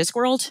 discounting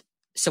Discworld.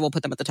 So we'll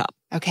put them at the top.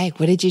 Okay.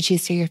 What did you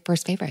choose for your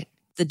first favorite?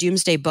 The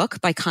Doomsday Book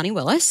by Connie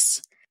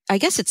Willis. I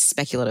guess it's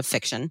speculative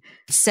fiction,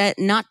 set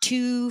not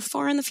too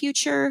far in the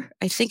future.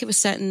 I think it was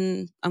set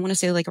in, I want to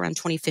say like around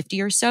 2050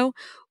 or so,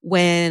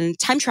 when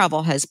time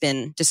travel has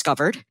been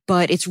discovered,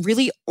 but it's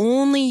really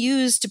only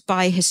used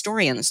by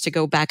historians to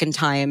go back in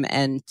time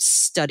and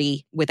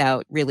study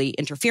without really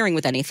interfering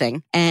with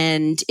anything.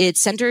 And it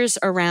centers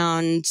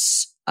around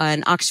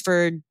an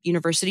Oxford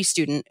University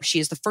student. She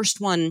is the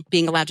first one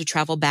being allowed to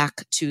travel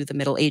back to the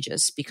Middle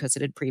Ages because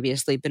it had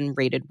previously been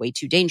rated way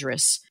too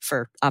dangerous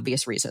for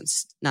obvious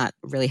reasons, not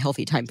a really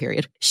healthy time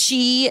period.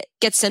 She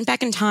gets sent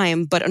back in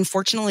time, but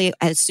unfortunately,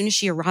 as soon as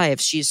she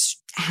arrives,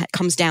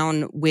 comes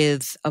down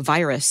with a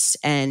virus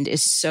and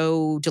is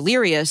so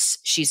delirious,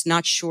 she's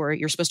not sure.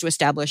 You're supposed to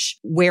establish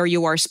where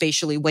you are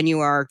spatially, when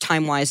you are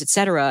time-wise,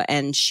 etc.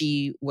 And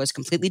she was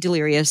completely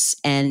delirious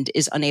and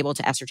is unable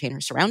to ascertain her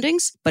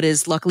surroundings, but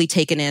is luckily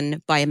taken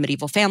in by a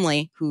medieval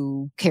family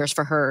who cares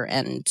for her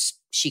and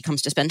she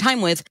comes to spend time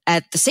with.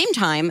 At the same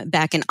time,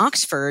 back in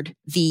Oxford,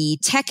 the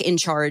tech in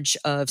charge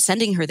of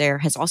sending her there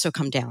has also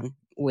come down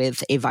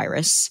with a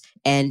virus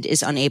and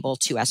is unable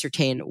to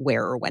ascertain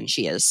where or when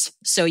she is.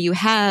 So you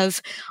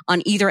have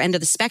on either end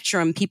of the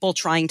spectrum, people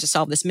trying to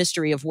solve this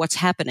mystery of what's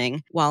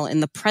happening, while in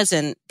the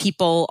present,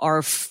 people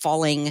are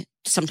falling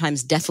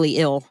sometimes deathly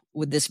ill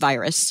with this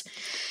virus.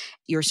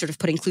 You're sort of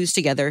putting clues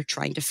together,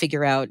 trying to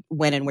figure out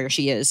when and where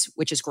she is,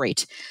 which is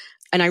great.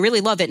 And I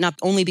really love it, not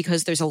only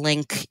because there's a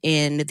link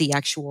in the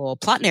actual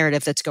plot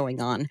narrative that's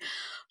going on,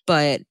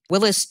 but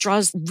Willis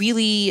draws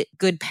really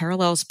good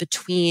parallels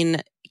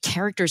between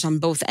characters on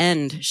both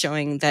ends,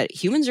 showing that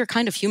humans are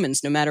kind of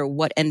humans no matter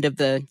what end of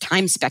the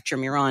time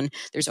spectrum you're on.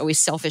 There's always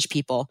selfish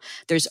people.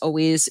 There's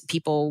always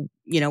people,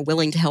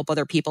 willing to help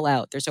other people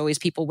out. There's always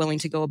people willing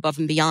to go above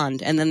and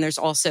beyond. And then there's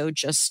also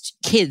just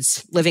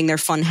kids living their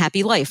fun,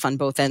 happy life on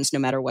both ends, no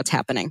matter what's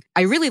happening.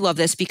 I really love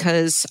this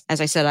because,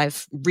 as I said,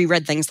 I've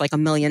reread things like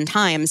 1,000,000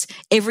 times.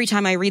 Every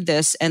time I read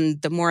this,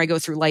 and the more I go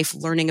through life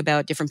learning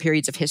about different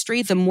periods of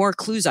history, the more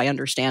clues I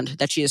understand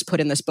that she has put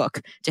in this book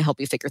to help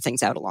you figure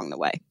things out along the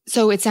way.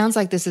 So it sounds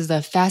like this is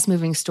a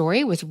fast-moving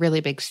story with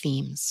really big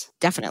themes.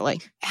 Definitely.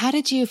 How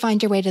did you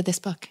find your way to this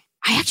book?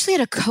 I actually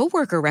had a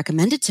coworker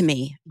recommend it to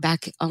me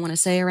back, I want to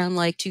say around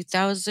like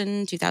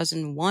 2000,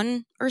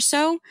 2001 or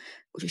so.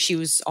 She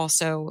was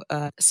also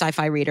a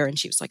sci-fi reader and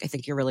she was like, I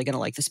think you're really going to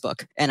like this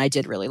book. And I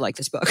did really like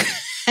this book.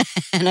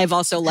 And I've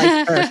also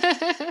liked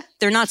her.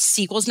 They're not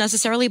sequels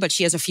necessarily, but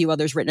she has a few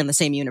others written in the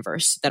same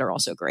universe that are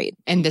also great.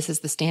 And this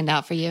is the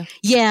standout for you?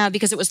 Yeah,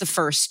 because it was the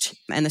first.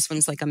 And this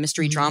one's like a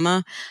mystery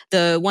drama.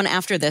 The one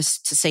after this,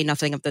 To Say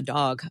Nothing of the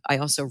Dog, I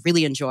also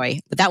really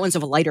enjoy. But that one's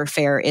of a lighter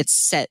fare. It's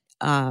set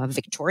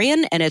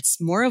Victorian, and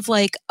it's more of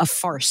like a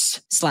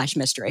farce /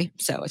 mystery.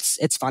 So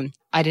it's fun.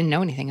 I didn't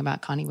know anything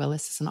about Connie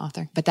Willis as an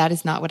author, but that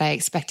is not what I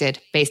expected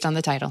based on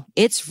the title.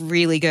 It's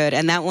really good.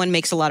 And that one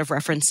makes a lot of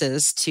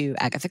references to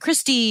Agatha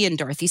Christie and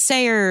Dorothy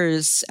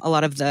Sayers, a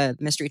lot of the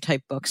mystery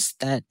type books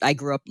that I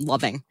grew up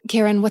loving.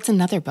 Karen, what's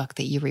another book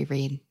that you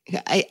reread?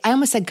 I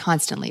almost said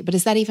constantly, but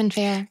is that even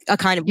fair?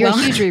 You're a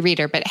huge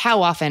rereader, but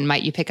how often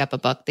might you pick up a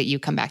book that you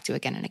come back to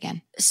again and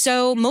again?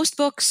 So most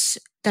books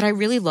that I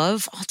really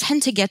love, I'll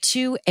tend to get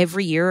to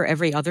every year,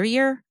 every other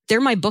year. They're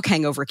my book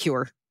hangover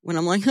cure. When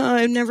I'm like,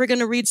 I'm never going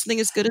to read something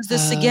as good as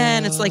this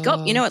again. It's like,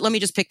 you know what? Let me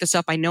just pick this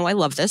up. I know I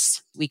love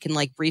this. We can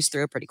like breeze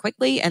through it pretty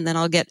quickly and then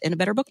I'll get in a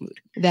better book mood.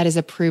 That is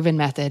a proven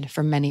method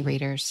for many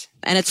readers.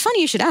 And it's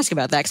funny you should ask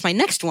about that because my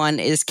next one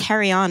is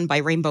Carry On by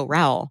Rainbow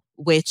Rowell,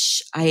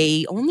 which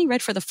I only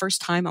read for the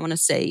first time, I want to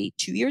say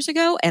 2 years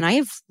ago. And I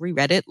have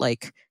reread it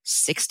like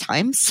 6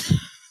 times,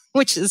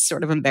 which is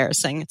sort of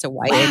embarrassing. It's a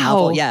YA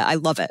novel. Yeah, I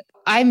love it.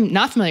 I'm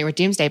not familiar with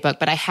Doomsday Book,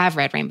 but I have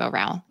read Rainbow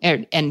Rowell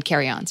and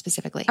Carry On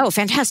specifically. Oh,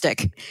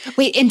 fantastic.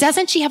 Wait, and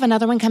doesn't she have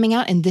another one coming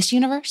out in this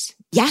universe?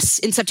 Yes,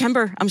 in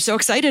September. I'm so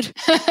excited.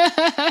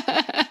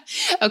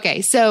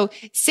 Okay, so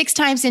 6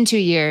 times in 2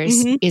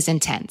 years is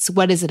intense.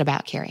 What is it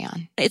about Carry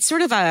On? It's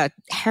sort of a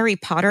Harry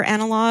Potter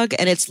analog,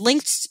 and it's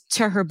linked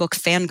to her book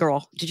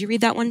Fangirl. Did you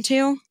read that one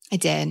too? I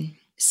did.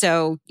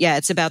 So yeah,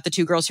 it's about the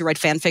 2 girls who write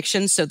fan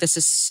fiction. So this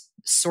is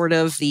sort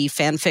of the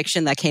fan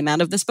fiction that came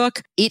out of this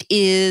book. It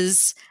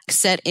is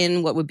set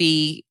in what would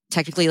be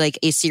technically like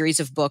a series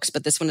of books,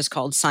 but this one is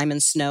called Simon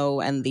Snow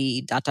and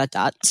the ...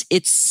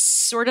 It's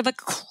sort of a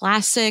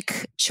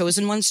classic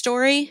Chosen One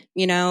story,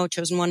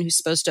 Chosen One who's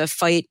supposed to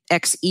fight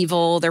X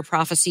evil, they're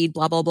prophesied,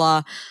 blah, blah,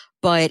 blah.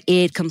 But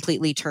it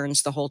completely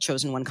turns the whole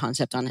Chosen One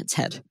concept on its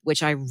head,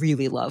 which I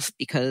really love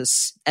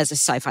because as a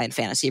sci-fi and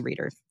fantasy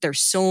reader, there's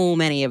so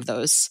many of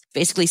those.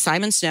 Basically,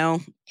 Simon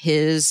Snow,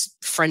 his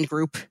friend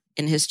group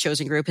in his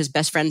chosen group, his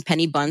best friend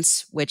Penny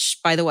Bunce, which,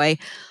 by the way,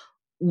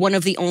 one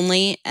of the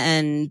only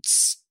and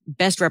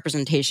best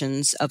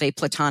representations of a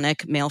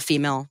platonic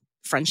male-female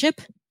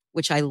friendship,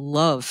 which I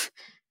love.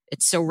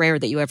 It's so rare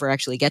that you ever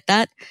actually get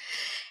that.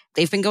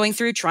 They've been going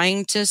through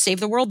trying to save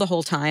the world the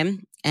whole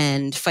time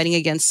and fighting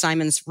against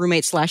Simon's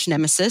roommate /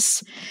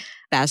 nemesis,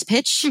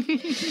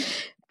 Bazpitch.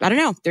 I don't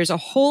know. There's a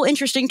whole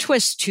interesting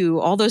twist to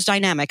all those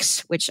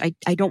dynamics, which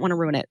I don't want to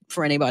ruin it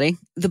for anybody.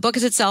 The book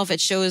as itself, it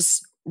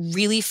shows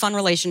really fun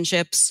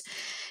relationships,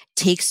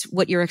 takes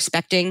what you're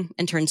expecting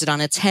and turns it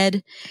on its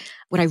head.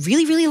 What I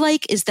really, really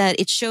like is that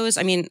it shows,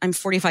 I mean, I'm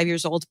 45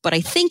 years old, but I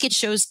think it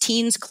shows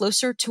teens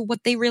closer to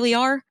what they really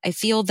are. I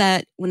feel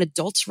that when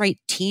adults write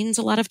teens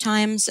a lot of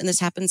times, and this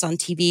happens on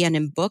TV and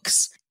in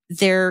books,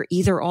 they're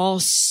either all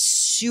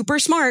super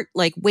smart,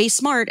 like way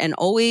smart and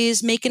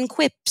always making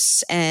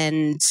quips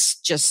and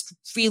just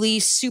really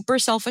super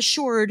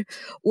self-assured,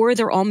 or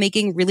they're all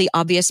making really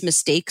obvious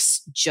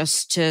mistakes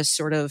just to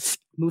sort of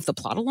move the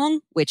plot along,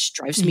 which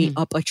drives me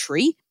up a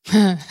tree.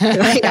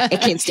 I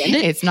can't stand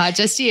it. It's not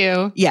just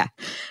you. Yeah.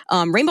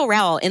 Rainbow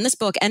Rowell in this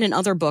book and in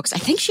other books, I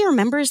think she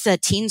remembers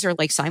that teens are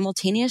like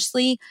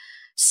simultaneously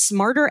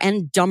smarter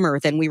and dumber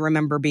than we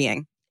remember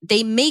being.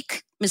 They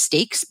make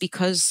mistakes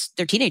because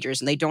they're teenagers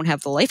and they don't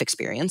have the life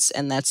experience,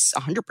 and that's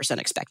 100%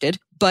 expected.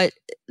 But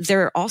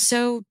they're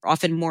also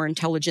often more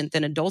intelligent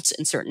than adults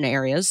in certain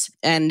areas.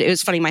 And it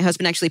was funny, my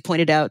husband actually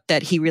pointed out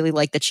that he really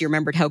liked that she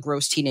remembered how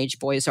gross teenage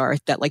boys are,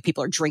 that like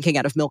people are drinking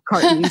out of milk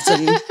cartons,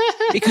 and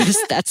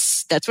because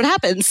that's what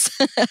happens.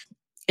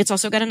 It's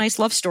also got a nice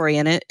love story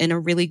in it in a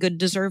really good,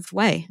 deserved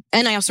way.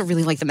 And I also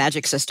really like the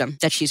magic system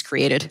that she's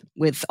created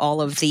with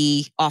all of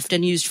the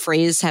often used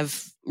phrase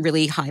have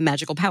really high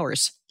magical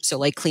powers. So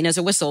like clean as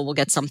a whistle will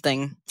get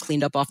something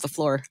cleaned up off the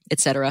floor,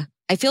 etc.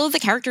 I feel that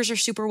the characters are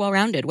super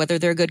well-rounded, whether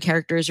they're good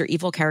characters or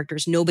evil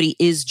characters. Nobody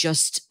is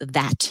just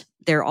that.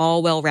 They're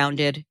all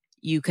well-rounded.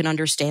 You can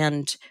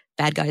understand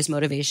bad guys'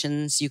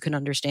 motivations. You can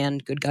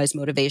understand good guys'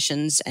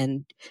 motivations.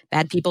 And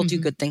bad people do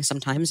good things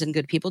sometimes, and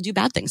good people do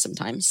bad things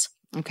sometimes.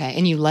 Okay.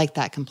 And you like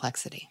that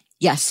complexity.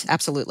 Yes,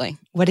 absolutely.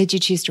 What did you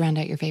choose to round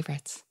out your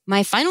favorites?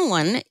 My final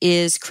one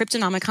is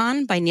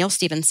Cryptonomicon by Neal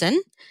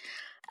Stephenson.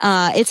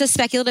 It's a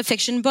speculative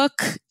fiction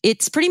book.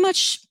 It's pretty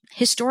much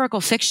historical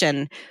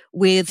fiction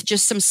with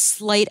just some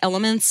slight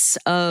elements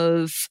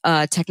of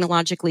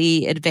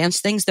technologically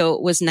advanced things, though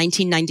it was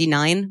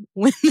 1999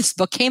 when this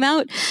book came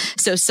out.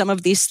 So some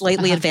of these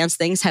slightly advanced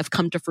things have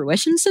come to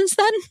fruition since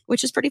then,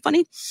 which is pretty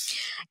funny.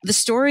 The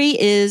story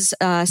is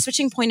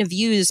switching point of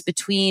views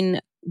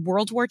between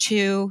World War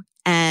II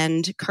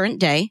and current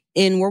day.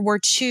 In World War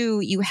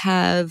II, you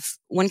have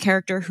one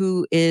character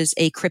who is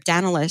a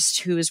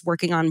cryptanalyst who is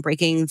working on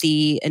breaking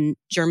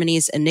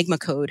Germany's Enigma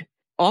code.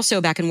 Also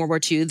back in World War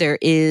II, there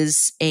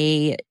is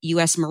a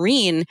U.S.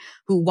 Marine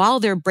who, while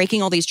they're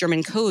breaking all these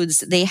German codes,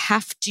 they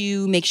have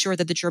to make sure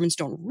that the Germans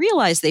don't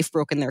realize they've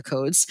broken their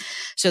codes.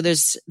 So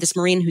there's this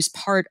Marine who's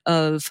part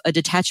of a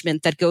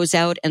detachment that goes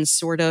out and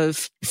sort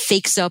of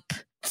fakes up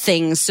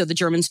things so the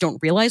Germans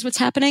don't realize what's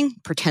happening,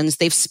 pretends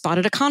they've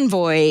spotted a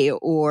convoy,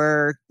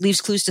 or leaves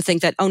clues to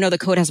think that, oh no, the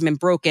code hasn't been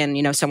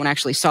broken, someone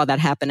actually saw that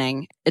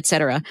happening,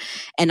 etc.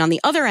 And on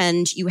the other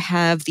end, you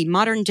have the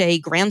modern day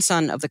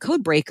grandson of the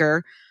code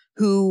breaker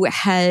who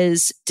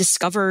has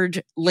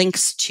discovered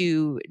links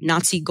to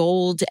Nazi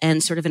gold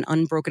and sort of an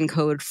unbroken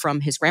code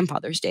from his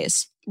grandfather's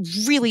days.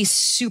 Really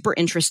super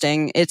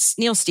interesting. It's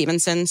Neal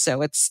Stephenson,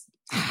 so it's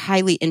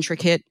highly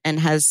intricate and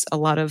has a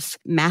lot of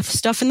math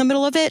stuff in the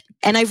middle of it.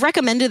 And I've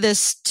recommended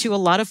this to a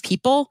lot of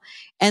people.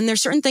 And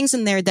there's certain things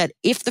in there that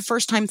if the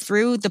first time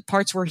through, the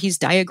parts where he's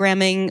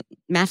diagramming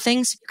math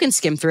things, you can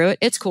skim through it.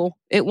 It's cool.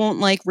 It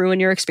won't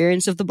ruin your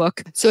experience of the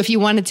book. So if you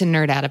wanted to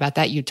nerd out about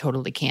that, you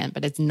totally can,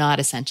 but it's not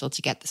essential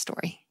to get the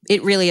story.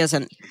 It really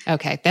isn't.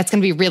 Okay. That's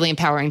going to be really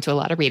empowering to a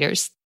lot of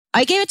readers.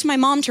 I gave it to my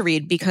mom to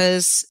read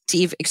because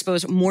to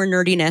expose more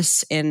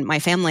nerdiness in my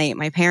family.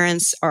 My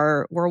parents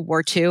are World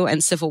War II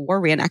and Civil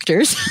War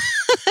reenactors.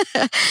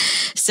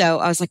 So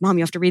I was like, Mom,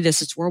 you have to read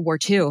this. It's World War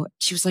II.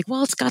 She was like,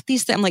 well, it's got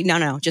these things. I'm like,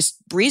 no,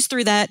 just breeze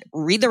through that,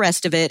 read the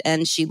rest of it.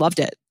 And she loved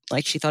it.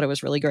 She thought it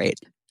was really great.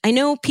 I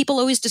know people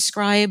always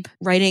describe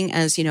writing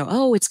as,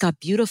 it's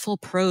got beautiful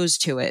prose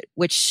to it,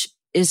 which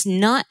is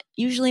not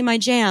usually my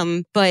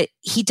jam, but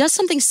he does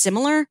something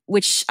similar,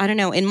 which I don't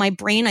know, in my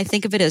brain, I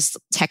think of it as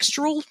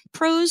textural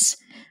prose.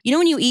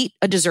 When you eat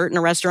a dessert in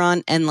a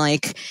restaurant and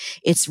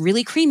it's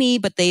really creamy,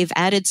 but they've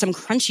added some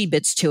crunchy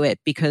bits to it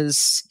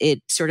because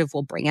it sort of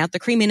will bring out the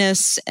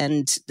creaminess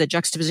and the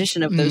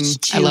juxtaposition of those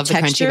two I love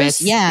textures. The crunchy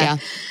bits. Yeah.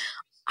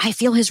 I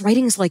feel his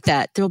writing's like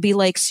that. There'll be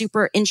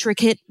super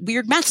intricate,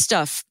 weird math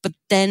stuff, but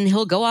then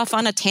he'll go off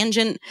on a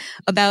tangent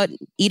about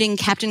eating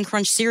Captain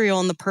Crunch cereal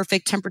in the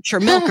perfect temperature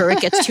milk or it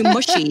gets too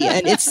mushy.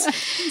 And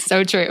it's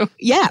so true.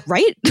 Yeah,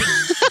 right?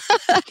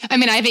 I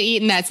mean, I haven't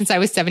eaten that since I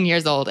was 7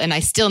 years old, and I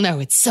still know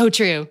it's so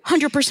true.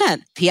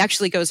 100%. He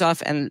actually goes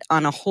off and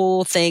on a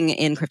whole thing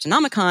in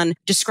Cryptonomicon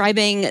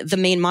describing the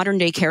main modern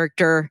day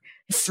character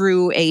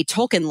through a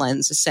Tolkien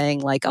lens,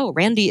 saying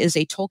Randy is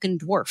a Tolkien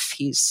dwarf.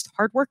 He's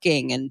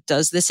hardworking and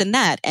does this and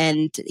that.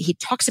 And he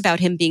talks about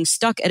him being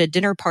stuck at a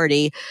dinner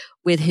party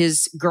with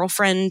his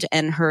girlfriend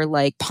and her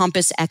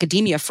pompous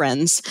academia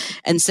friends,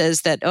 and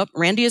says that,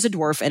 Randy is a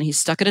dwarf and he's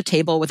stuck at a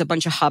table with a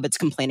bunch of hobbits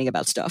complaining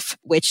about stuff,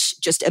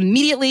 which just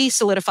immediately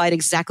solidified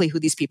exactly who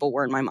these people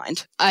were in my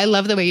mind. I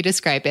love the way you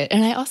describe it.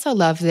 And I also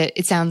love that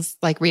it sounds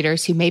like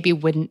readers who maybe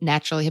wouldn't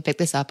naturally have picked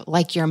this up,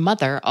 like your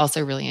mother,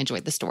 also really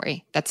enjoyed the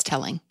story. That's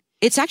telling.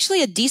 It's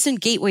actually a decent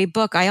gateway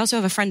book. I also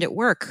have a friend at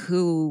work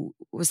who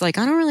was like,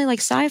 I don't really like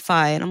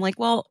sci-fi. And I'm like,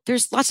 well,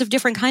 there's lots of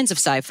different kinds of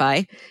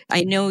sci-fi.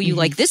 I know you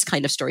like this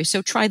kind of story,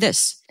 so try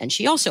this. And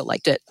she also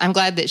liked it. I'm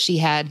glad that she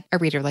had a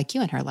reader like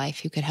you in her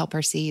life who could help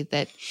her see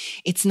that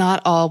it's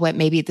not all what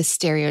maybe the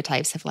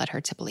stereotypes have led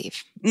her to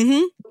believe.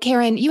 Mm-hmm.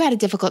 Karen, you had a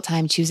difficult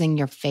time choosing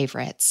your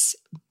favorites.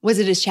 Was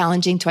it as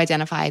challenging to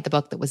identify the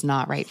book that was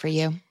not right for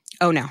you?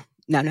 Oh, no.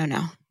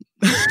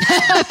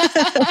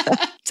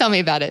 Tell me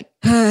about it.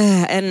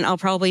 And I'll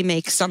probably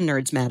make some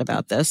nerds mad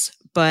about this,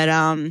 but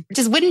it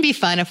just wouldn't be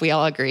fun if we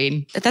all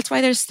agreed. That's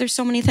why there's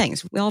so many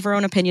things. We all have our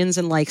own opinions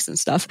and likes and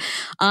stuff.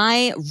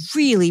 I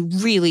really,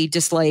 really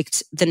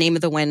disliked The Name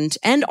of the Wind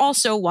and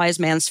also Wise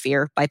Man's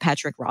Fear by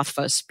Patrick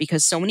Rothfuss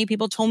because so many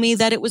people told me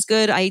that it was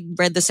good. I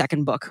read the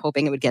second book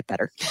hoping it would get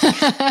better.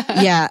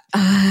 Yeah.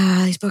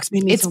 These books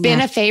made me It's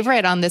been a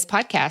favorite on this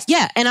podcast.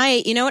 Yeah.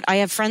 And you know what? I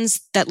have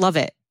friends that love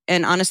it.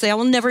 And honestly, I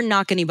will never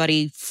knock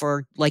anybody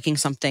for liking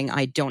something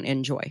I don't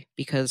enjoy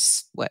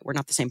because we're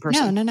not the same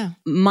person. No.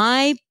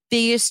 My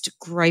biggest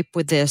gripe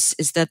with this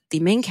is that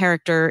the main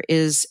character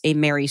is a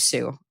Mary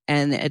Sue.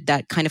 And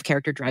that kind of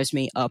character drives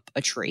me up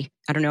a tree.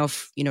 I don't know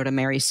if you know what a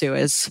Mary Sue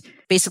is.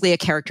 Basically a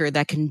character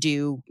that can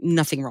do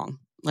nothing wrong.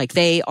 Like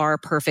they are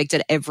perfect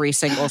at every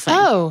single thing.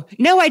 Oh,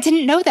 no, I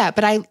didn't know that,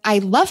 but I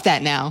love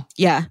that now.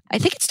 Yeah. I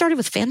think it started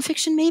with fan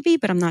fiction maybe,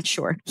 but I'm not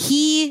sure.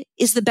 He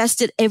is the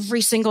best at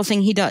every single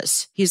thing he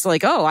does. He's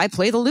like, oh, I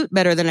play the lute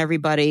better than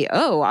everybody.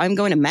 Oh, I'm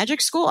going to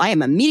magic school. I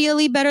am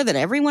immediately better than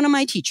every one of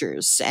my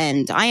teachers.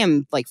 And I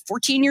am like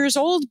 14 years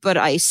old, but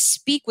I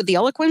speak with the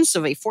eloquence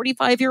of a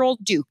 45-year-old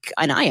duke.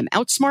 And I am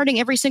outsmarting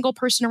every single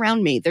person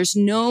around me. There's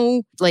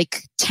no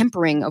like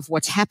tempering of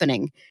what's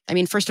happening. I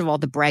mean, first of all,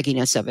 the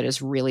bragginess of it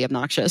is really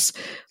obnoxious.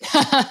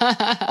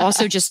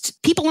 Also,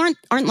 just people aren't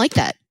like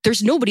that.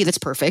 There's nobody that's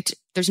perfect.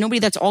 There's nobody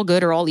that's all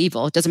good or all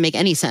evil. It doesn't make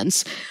any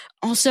sense.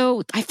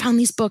 Also, I found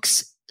these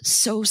books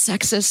so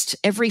sexist.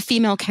 Every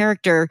female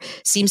character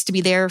seems to be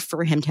there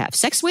for him to have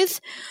sex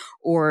with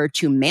or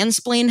to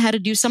mansplain how to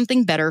do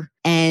something better.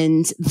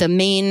 And the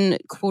main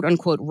quote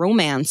unquote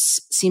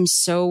romance seems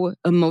so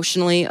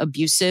emotionally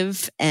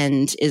abusive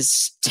and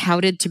is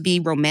touted to be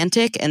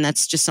romantic. And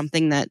that's just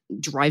something that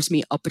drives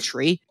me up a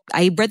tree.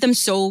 I read them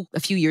a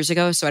few years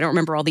ago, so I don't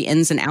remember all the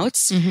ins and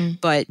outs,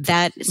 but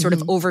that sort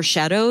of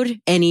overshadowed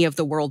any of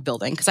the world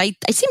building. Because I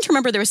seem to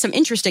remember there was some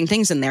interesting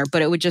things in there,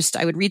 but I would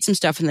read some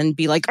stuff and then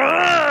be like,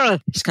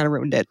 just kind of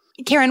ruined it.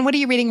 Karen, what are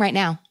you reading right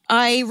now?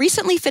 I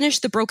recently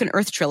finished the Broken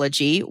Earth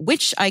trilogy,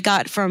 which I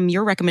got from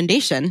your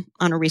recommendation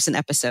on a recent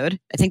episode.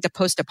 I think the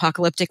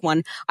post-apocalyptic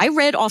one. I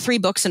read all 3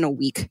 books in a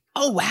week.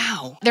 Oh,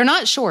 wow. They're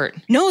not short.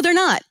 No, they're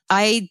not.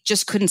 I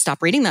just couldn't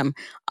stop reading them.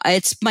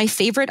 It's my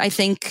favorite, I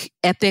think,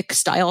 epic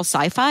style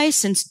sci-fi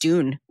since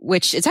Dune,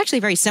 which is actually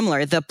very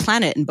similar. The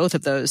planet in both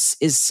of those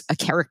is a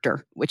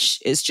character, which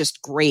is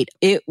just great.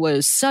 It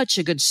was such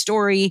a good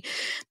story.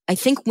 I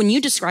think when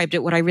you described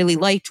it, what I really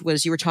liked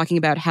was you were talking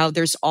about how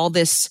there's all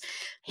this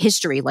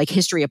history, like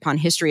history upon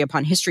history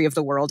upon history of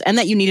the world, and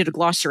that you needed a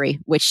glossary,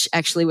 which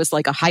actually was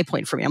like a high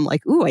point for me. I'm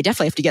like, ooh, I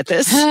definitely have to get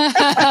this.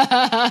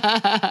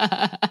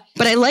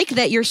 But I like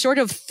that you're sort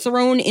of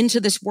thrown into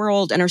this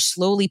world and are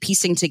slowly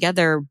piecing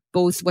together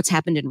both what's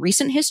happened in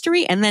recent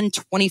history and then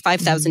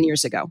 25,000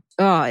 years ago.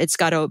 Oh, it's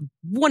got a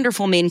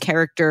wonderful main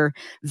character,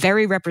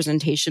 very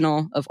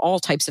representational of all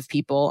types of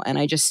people. And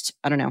I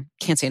don't know,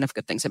 can't say enough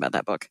good things about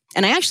that book.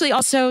 And I actually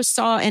also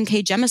saw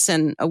N.K.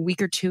 Jemisin a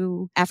week or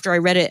two after I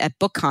read it at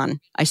BookCon.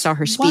 I saw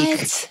her speak.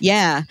 What?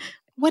 Yeah.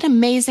 What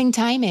amazing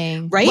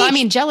timing. Right? Well, I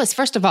mean, jealous,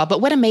 first of all,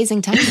 but what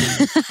amazing timing.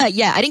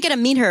 Yeah, I didn't get to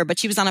meet her, but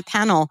she was on a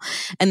panel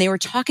and they were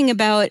talking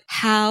about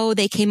how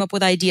they came up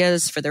with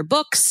ideas for their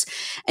books.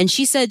 And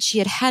she said she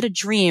had a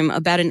dream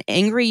about an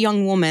angry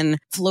young woman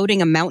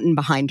floating a mountain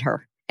behind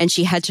her. And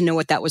she had to know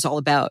what that was all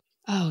about.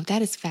 Oh,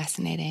 that is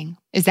fascinating.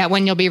 Is that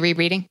one you'll be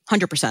rereading?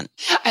 100%.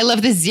 I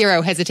love the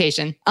zero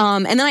hesitation.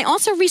 And then I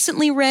also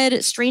recently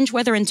read Strange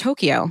Weather in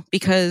Tokyo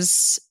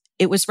because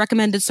it was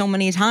recommended so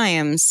many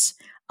times.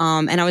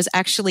 And I was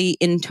actually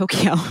in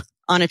Tokyo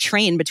on a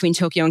train between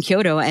Tokyo and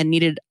Kyoto and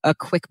needed a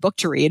quick book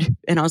to read.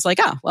 And I was like,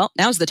 well,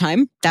 now's the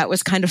time. That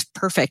was kind of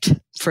perfect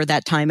for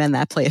that time and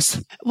that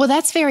place. Well,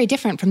 that's very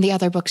different from the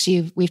other books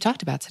we've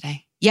talked about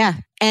today. Yeah.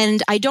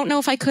 And I don't know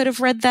if I could have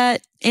read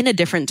that in a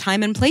different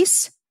time and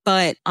place,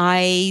 but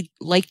I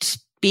liked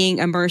being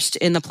immersed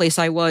in the place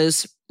I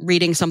was,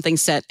 reading something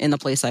set in the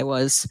place I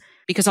was.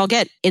 Because I'll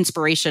get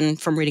inspiration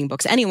from reading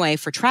books anyway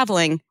for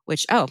traveling,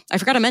 which, I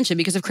forgot to mention,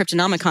 because of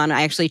Cryptonomicon,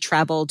 I actually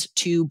traveled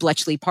to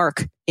Bletchley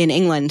Park in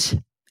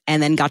England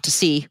and then got to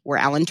see where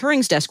Alan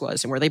Turing's desk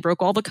was and where they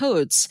broke all the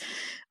codes.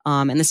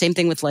 And the same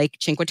thing with like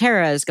Cinque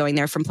Terre is going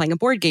there from playing a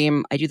board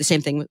game. I do the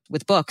same thing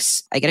with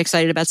books. I get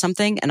excited about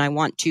something and I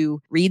want to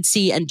read,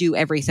 see, and do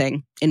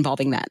everything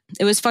involving that.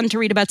 It was fun to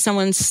read about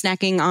someone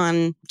snacking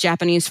on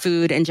Japanese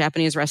food in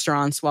Japanese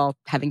restaurants while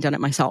having done it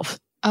myself.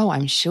 Oh,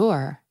 I'm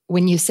sure.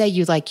 When you say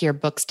you like your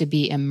books to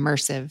be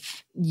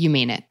immersive, you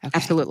mean it. Okay.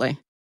 Absolutely.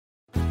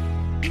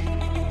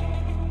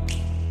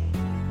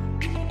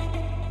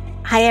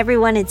 Hi,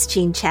 everyone. It's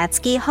Jean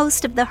Chatzky,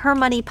 host of the Her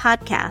Money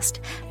podcast.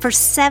 For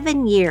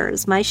 7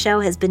 years, my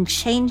show has been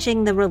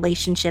changing the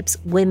relationships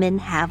women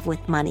have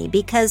with money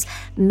because,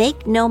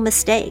 make no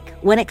mistake,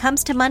 when it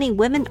comes to money,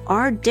 women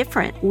are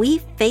different. We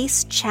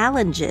face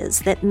challenges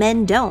that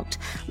men don't.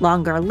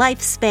 Longer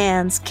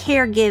lifespans,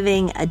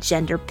 caregiving, a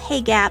gender pay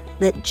gap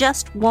that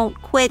just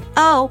won't quit.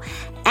 Oh,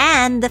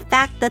 and the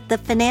fact that the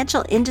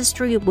financial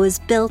industry was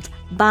built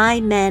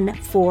by men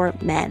for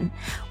men.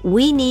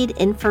 We need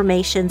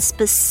information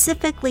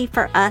specifically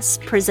for us,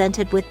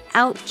 presented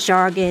without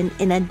jargon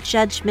in a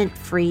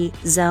judgment-free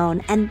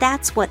zone. And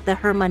that's what the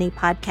Her Money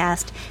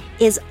podcast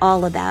is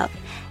all about.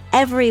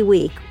 Every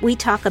week, we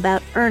talk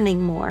about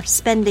earning more,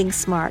 spending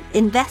smart,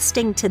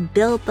 investing to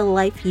build the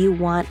life you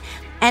want,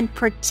 and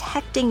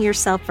protecting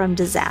yourself from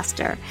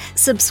disaster.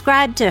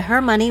 Subscribe to Her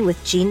Money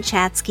with Jean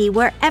Chatzky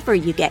wherever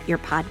you get your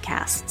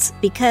podcasts,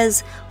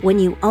 because when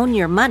you own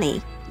your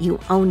money, you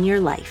own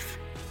your life.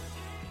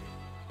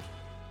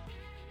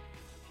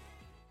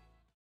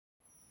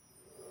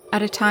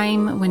 At a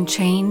time when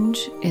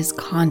change is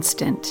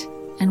constant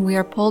and we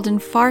are pulled in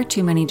far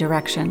too many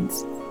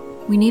directions,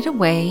 we need a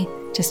way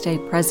to stay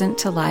present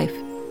to life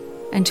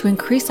and to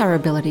increase our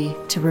ability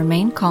to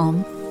remain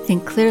calm,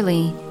 think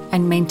clearly,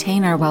 and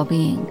maintain our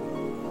well-being.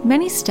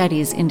 Many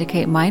studies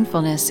indicate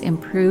mindfulness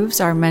improves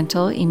our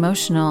mental,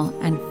 emotional,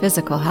 and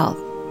physical health.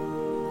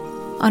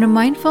 On A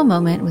Mindful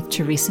Moment with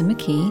Teresa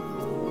McKee,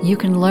 you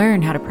can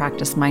learn how to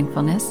practice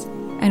mindfulness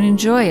and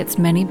enjoy its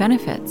many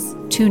benefits.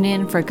 Tune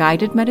in for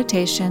guided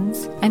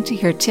meditations and to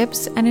hear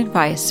tips and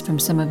advice from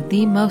some of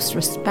the most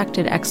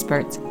respected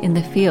experts in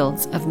the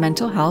fields of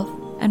mental health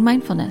and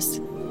mindfulness.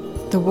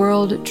 The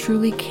world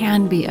truly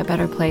can be a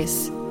better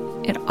place.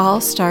 It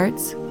all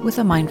starts with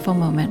a mindful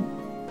moment.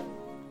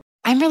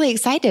 I'm really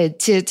excited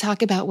to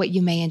talk about what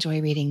you may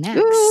enjoy reading next.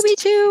 Ooh, me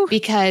too.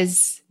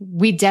 Because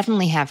we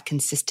definitely have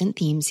consistent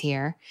themes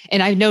here.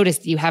 And I've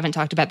noticed you haven't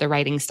talked about the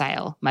writing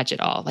style much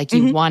at all. Like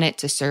you want it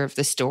to serve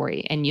the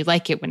story and you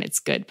like it when it's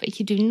good, but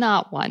you do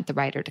not want the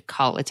writer to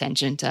call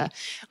attention to,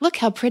 look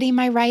how pretty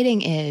my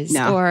writing is.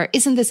 No. Or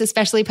isn't this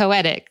especially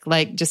poetic?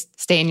 Like just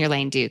stay in your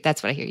lane, dude.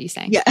 That's what I hear you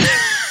saying. Yeah.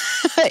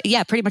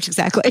 Yeah, pretty much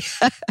exactly.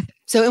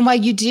 So, and while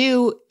you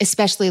do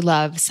especially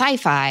love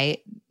sci-fi,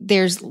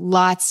 there's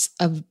lots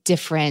of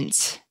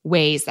different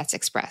ways that's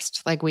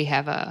expressed. Like we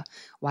have a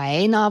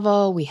YA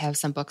novel, we have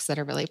some books that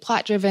are really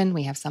plot-driven,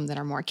 we have some that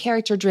are more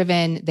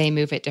character-driven. They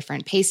move at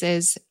different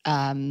paces.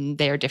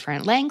 They're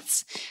different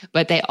lengths,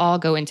 but they all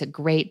go into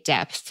great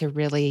depth to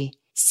really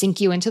sink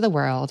you into the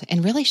world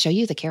and really show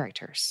you the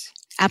characters.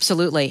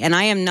 Absolutely. And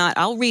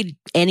I'll read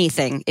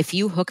anything. If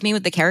you hook me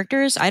with the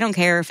characters, I don't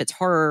care if it's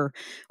horror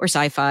or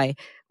sci-fi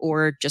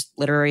or just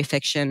literary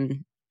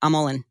fiction. I'm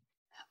all in.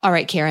 All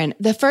right, Karen,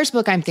 the first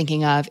book I'm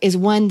thinking of is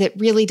one that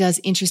really does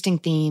interesting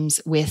themes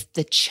with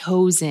the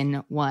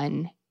chosen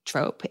one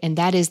trope, and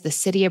that is The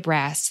City of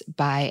Brass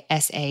by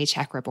S.A.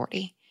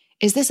 Chakraborty.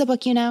 Is this a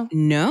book you know?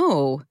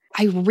 No.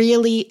 I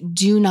really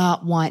do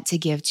not want to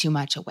give too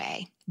much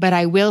away. But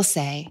I will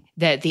say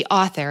that the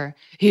author,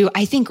 who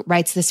I think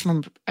writes this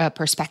from a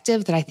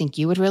perspective that I think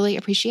you would really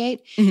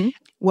appreciate,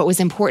 what was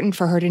important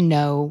for her to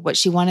know, what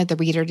she wanted the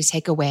reader to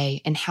take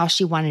away, and how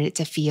she wanted it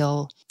to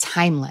feel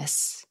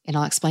timeless. And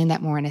I'll explain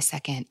that more in a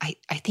second. I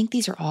think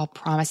these are all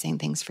promising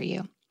things for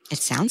you. It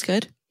sounds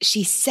good.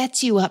 She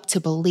sets you up to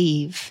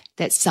believe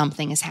that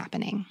something is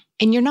happening.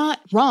 And you're not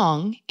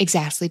wrong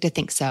exactly to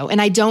think so.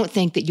 And I don't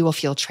think that you will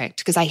feel tricked,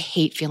 because I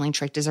hate feeling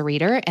tricked as a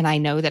reader. And I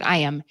know that I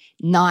am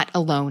not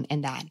alone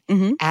in that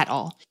at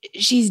all.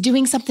 She's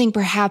doing something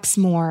perhaps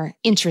more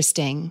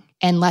interesting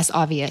and less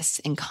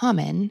obvious and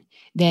common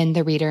than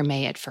the reader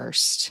may at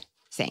first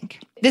think.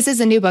 This is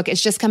a new book.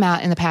 It's just come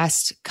out in the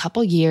past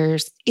couple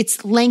years.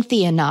 It's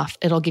lengthy enough.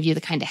 It'll give you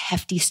the kind of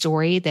hefty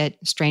story that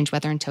Strange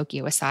Weather in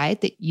Tokyo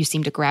aside, that you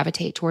seem to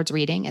gravitate towards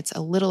reading. It's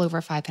a little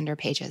over 500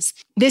 pages.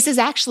 This is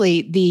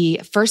actually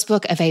the first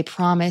book of a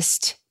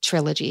promised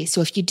trilogy.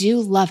 So if you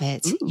do love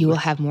it, you will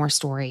have more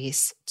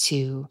stories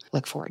to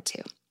look forward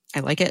to. I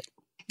like it.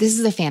 This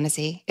is a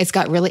fantasy. It's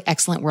got really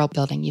excellent world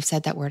building. You've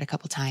said that word a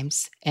couple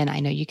times, and I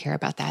know you care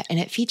about that. And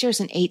it features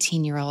an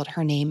 18-year-old.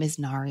 Her name is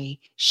Nari.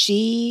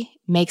 She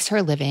makes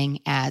her living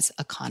as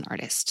a con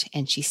artist,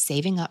 and she's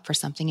saving up for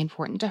something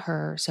important to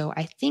her. So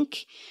I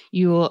think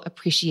you will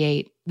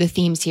appreciate the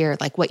themes here,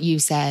 like what you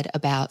said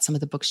about some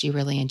of the books you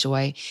really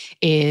enjoy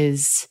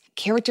is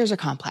characters are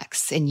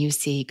complex, and you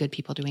see good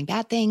people doing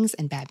bad things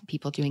and bad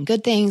people doing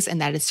good things. And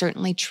that is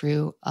certainly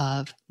true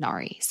of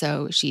Nari.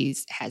 So she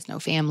has no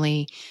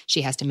family.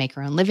 She has to make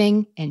her own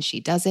living, and she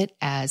does it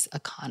as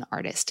a con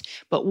artist.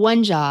 But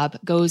one job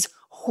goes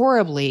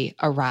horribly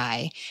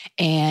awry,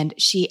 and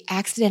she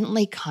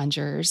accidentally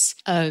conjures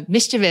a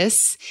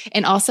mischievous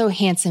and also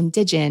handsome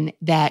Djinn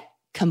that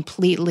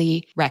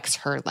completely wrecks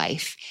her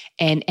life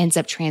and ends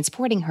up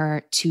transporting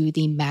her to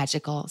the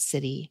magical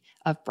city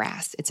of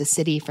Brass. It's a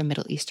city from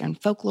Middle Eastern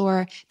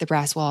folklore. The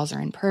brass walls are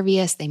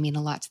impervious. They mean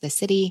a lot to the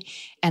city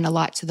and a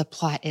lot to the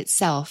plot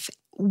itself.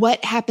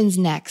 What happens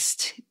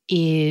next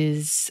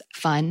is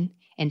fun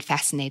and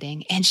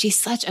fascinating. And she's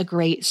such a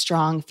great,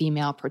 strong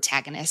female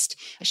protagonist.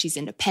 She's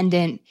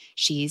independent.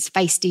 She's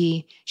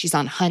feisty. She's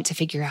on hunt to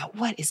figure out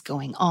what is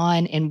going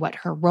on and what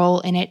her role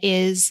in it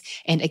is.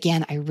 And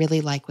again, I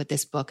really like what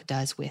this book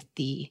does with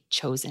the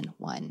chosen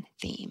one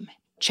theme.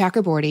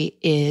 Chakraborty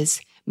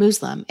is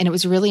Muslim, and it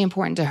was really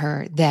important to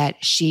her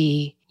that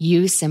she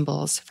use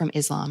symbols from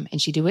Islam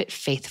and she do it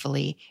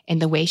faithfully.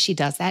 And the way she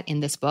does that in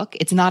this book,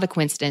 it's not a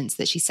coincidence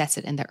that she sets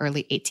it in the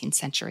early 18th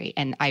century.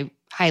 And I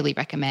highly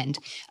recommend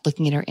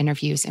looking at her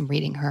interviews and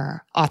reading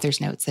her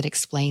author's notes that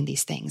explain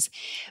these things.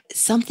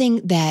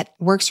 Something that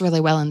works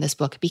really well in this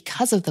book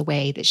because of the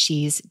way that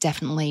she's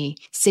definitely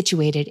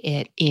situated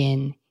it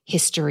in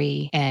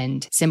history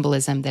and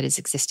symbolism that has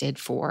existed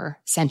for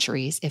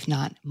centuries, if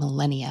not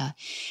millennia,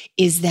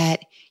 is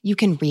that you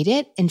can read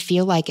it and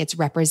feel like it's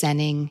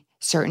representing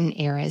certain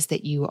eras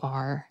that you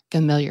are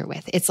familiar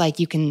with. It's like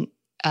you can,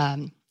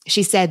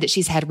 she said that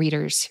she's had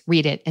readers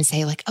read it and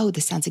say like, oh,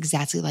 this sounds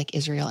exactly like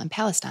Israel and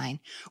Palestine.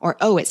 Or,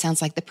 oh, it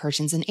sounds like the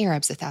Persians and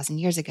Arabs 1,000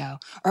 years ago.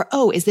 Or,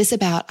 oh, is this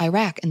about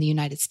Iraq and the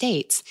United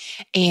States?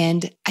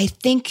 And I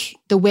think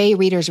the way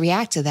readers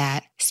react to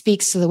that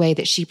speaks to the way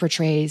that she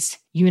portrays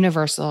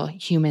universal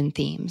human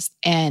themes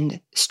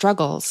and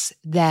struggles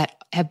that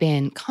have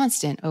been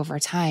constant over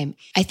time.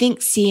 I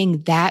think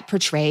seeing that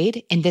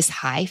portrayed in this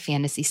high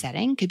fantasy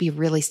setting could be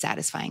really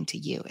satisfying to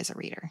you as a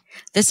reader.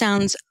 This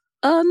sounds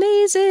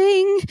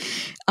amazing.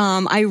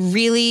 I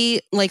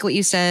really like what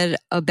you said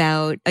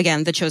about,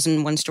 again, the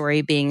chosen one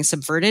story being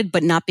subverted,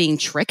 but not being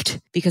tricked,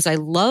 because I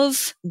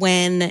love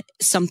when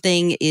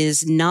something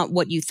is not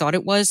what you thought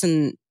it was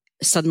and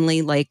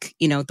suddenly, like,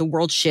 you know, the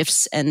world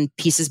shifts and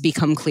pieces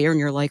become clear and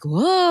you're like,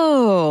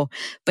 whoa,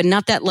 but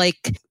not that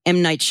like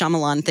M. Night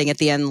Shyamalan thing at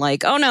the end,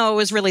 like, oh no, it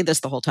was really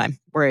this the whole time,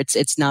 where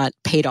it's not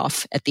paid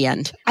off at the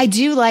end. I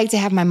do like to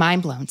have my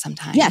mind blown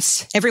sometimes.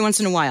 Yes, every once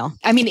in a while.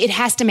 I mean, it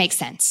has to make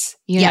sense,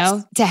 you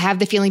know, to have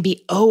the feeling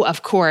be, oh,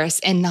 of course,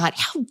 and not,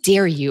 how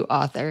dare you,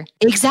 author?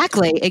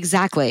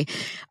 Exactly.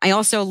 I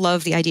also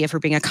love the idea of her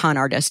being a con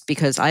artist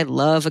because I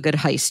love a good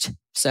heist.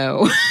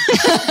 So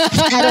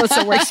that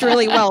also works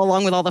really well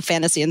along with all the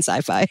fantasy and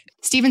sci-fi.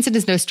 Stevenson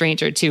is no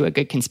stranger to a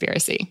good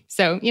conspiracy.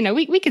 So, you know,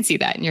 we could see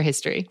that in your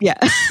history. Yeah.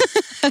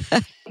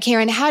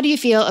 Karen, how do you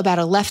feel about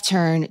a left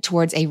turn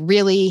towards a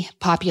really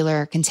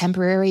popular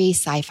contemporary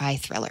sci-fi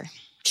thriller?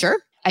 Sure.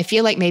 I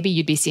feel like maybe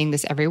you'd be seeing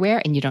this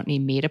everywhere and you don't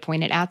need me to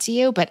point it out to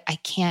you, but I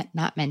can't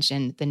not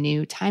mention the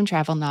new time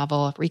travel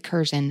novel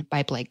Recursion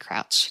by Blake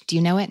Crouch. Do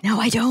you know it? No,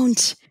 I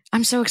don't.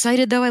 I'm so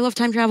excited though. I love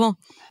time travel.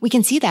 We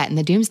can see that in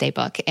the Doomsday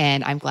Book,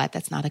 and I'm glad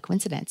that's not a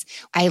coincidence.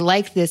 I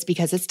like this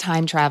because it's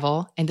time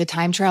travel, and the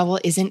time travel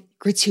isn't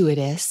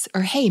gratuitous,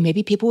 or hey,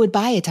 maybe people would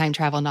buy a time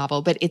travel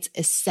novel, but it's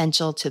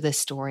essential to this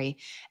story.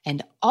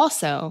 And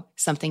also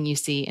something you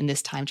see in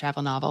this time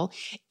travel novel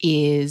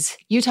is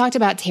you talked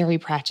about Terry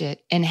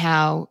Pratchett and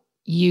how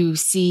you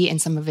see in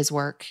some of his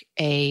work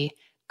a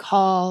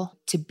call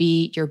to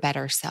be your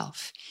better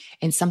self.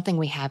 And something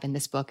we have in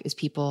this book is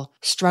people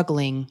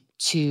struggling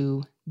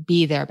to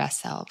be their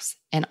best selves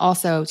and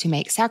also to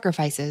make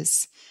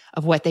sacrifices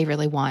of what they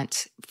really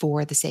want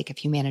for the sake of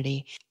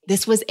humanity.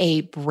 This was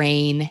a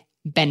brain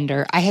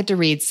bender. I had to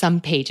read some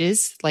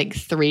pages like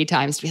 3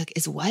 times to be like,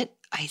 is what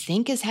I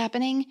think is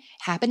happening?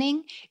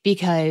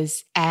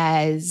 Because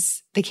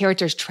as the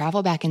characters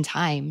travel back in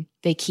time,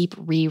 they keep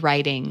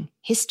rewriting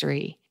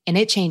history. And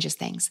it changes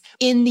things.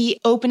 In the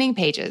opening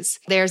pages,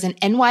 there's an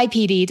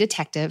NYPD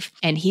detective,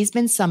 and he's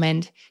been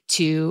summoned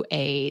to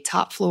a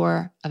top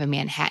floor of a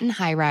Manhattan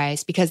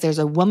high-rise because there's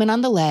a woman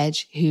on the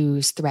ledge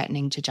who's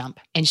threatening to jump.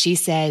 And she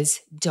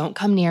says, don't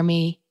come near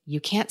me.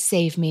 You can't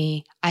save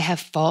me. I have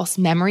false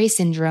memory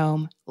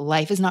syndrome.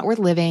 Life is not worth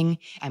living.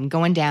 I'm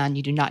going down.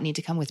 You do not need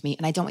to come with me.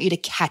 And I don't want you to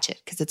catch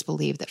it because it's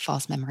believed that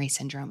false memory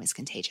syndrome is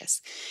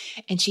contagious.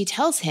 And she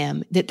tells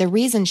him that the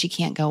reason she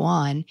can't go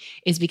on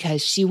is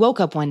because she woke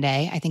up one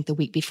day, I think the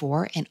week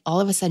before, and all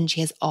of a sudden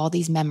she has all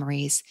these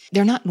memories.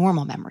 They're not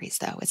normal memories,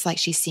 though. It's like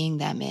she's seeing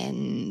them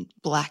in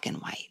black and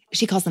white.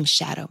 She calls them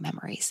shadow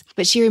memories.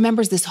 But she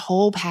remembers this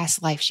whole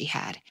past life she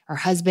had. Her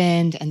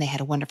husband, and they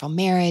had a wonderful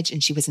marriage,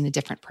 and she was in a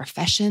different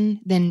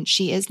profession than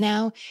she is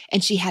now.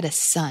 And she had a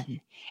son.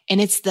 And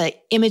it's the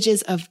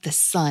images of the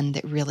son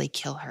that really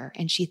kill her.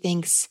 And she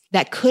thinks,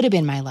 that could have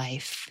been my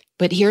life,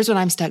 but here's what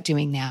I'm stuck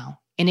doing now.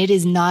 And it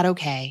is not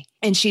okay.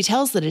 And she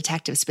tells the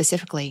detective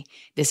specifically,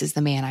 this is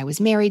the man I was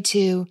married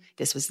to.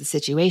 This was the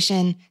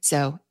situation.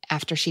 So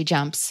after she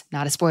jumps,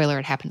 not a spoiler,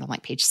 it happened on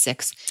like page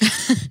 6,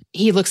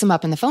 he looks him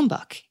up in the phone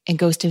book and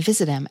goes to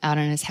visit him out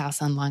in his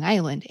house on Long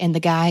Island. And the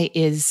guy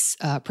is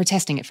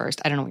protesting at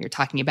first. I don't know what you're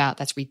talking about.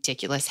 That's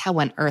ridiculous. How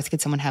on earth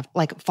could someone have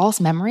like false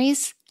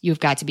memories? You've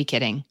got to be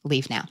kidding.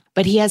 Leave now.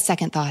 But he has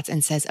second thoughts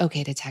and says,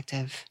 okay,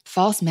 detective,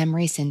 false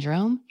memory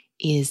syndrome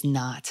is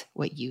not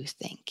what you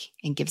think,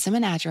 and gives him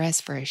an address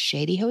for a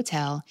shady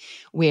hotel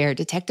where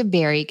Detective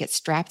Barry gets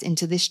strapped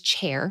into this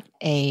chair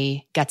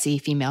a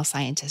gutsy female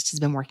scientist has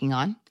been working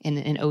on in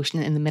an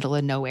ocean in the middle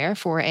of nowhere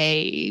for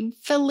a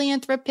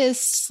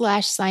philanthropist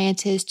 /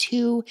 scientist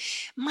who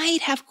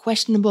might have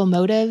questionable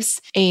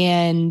motives,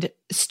 and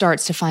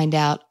starts to find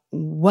out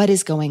what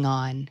is going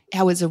on,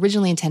 how it's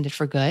originally intended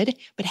for good,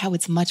 but how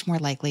it's much more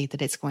likely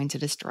that it's going to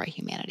destroy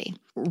humanity.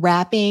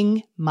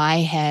 Wrapping my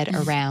head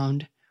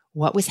around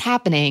what was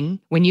happening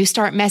when you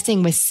start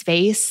messing with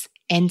space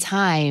and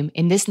time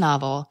in this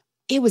novel,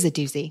 it was a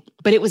doozy,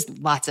 but it was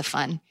lots of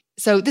fun.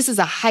 So this is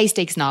a high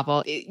stakes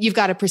novel. You've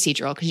got a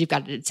procedural because you've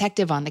got a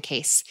detective on the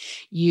case.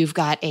 You've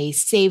got a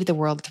save the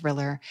world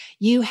thriller.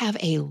 You have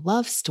a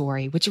love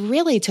story, which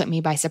really took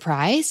me by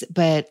surprise,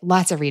 but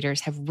lots of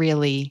readers have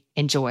really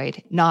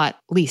enjoyed, not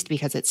least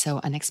because it's so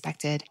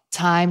unexpected.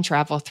 Time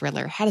travel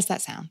thriller. How does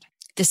that sound?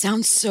 This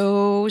sounds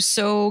so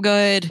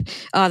good.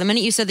 The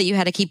minute you said that you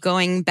had to keep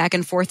going back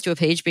and forth to a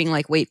page being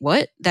like, wait,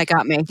 what? That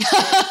got me.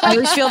 I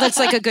always feel that's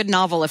like a good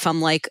novel if I'm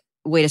like,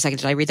 wait a second,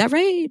 did I read that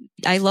right?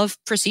 I love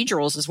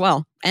procedurals as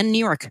well. And New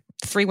York,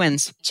 3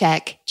 wins.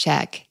 Check.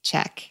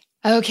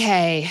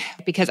 Okay,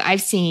 because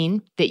I've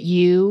seen that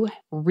you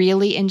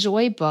really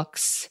enjoy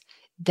books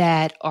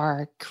that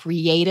are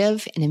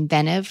creative and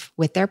inventive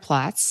with their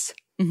plots.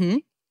 Mm-hmm.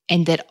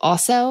 And that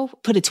also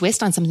put a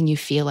twist on something you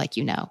feel like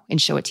you know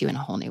and show it to you in a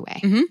whole new way.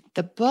 Mm-hmm.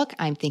 The book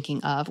I'm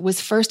thinking of was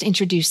first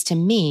introduced to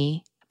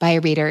me by a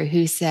reader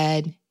who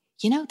said,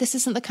 you know, this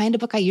isn't the kind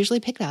of book I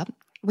usually pick up.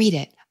 Read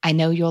it. I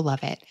know you'll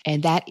love it.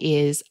 And that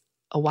is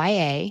a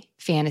YA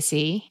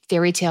fantasy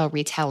fairy tale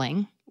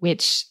retelling,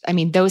 which, I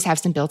mean, those have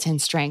some built-in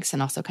strengths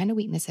and also kind of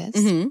weaknesses.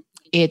 Mm-hmm.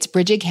 It's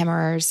Brigid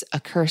Kemmerer's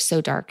A Curse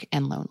So Dark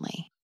and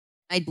Lonely.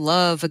 I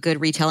love a good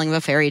retelling of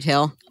a fairy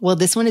tale. Well,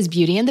 this one is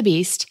Beauty and the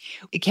Beast.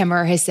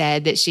 Kemmerer has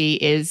said that she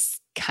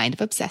is kind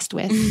of obsessed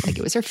with, like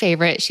it was her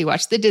favorite. She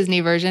watched the Disney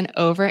version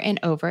over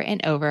and over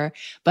and over.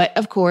 But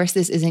of course,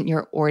 this isn't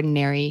your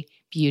ordinary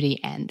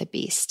Beauty and the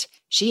Beast.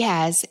 She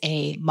has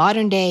a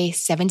modern day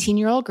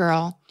 17-year-old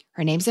girl.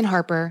 Her name's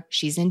Harper.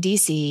 She's in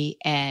DC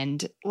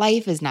and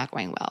life is not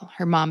going well.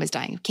 Her mom is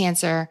dying of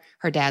cancer.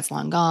 Her dad's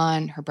long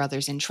gone. Her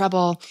brother's in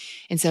trouble.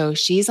 And so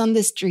she's on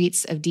the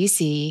streets of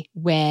DC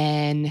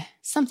when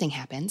something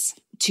happens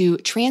to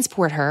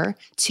transport her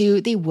to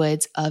the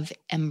woods of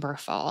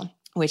Emberfall,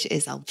 which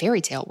is a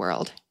fairy tale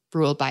world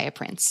ruled by a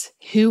prince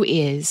who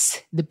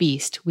is the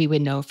beast we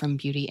would know from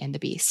Beauty and the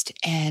Beast.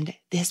 And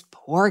this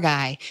poor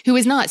guy, who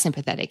is not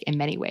sympathetic in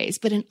many ways,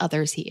 but in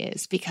others he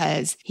is,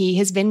 because he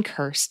has been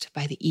cursed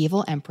by the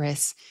evil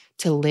empress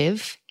to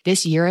live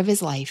this year of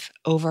his life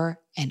over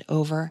and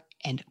over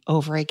and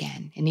over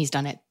again. And he's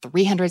done it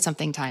 300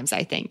 something times,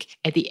 I think.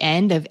 At the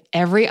end of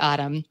every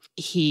autumn,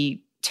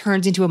 he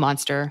turns into a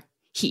monster.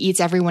 He eats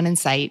everyone in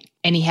sight,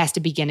 and he has to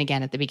begin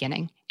again at the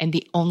beginning. And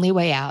the only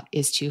way out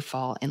is to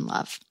fall in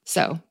love.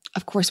 So,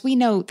 of course, we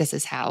know this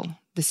is how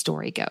the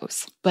story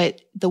goes.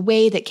 But the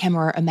way that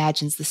Kemmerer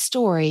imagines the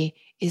story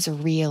is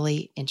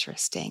really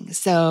interesting.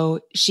 So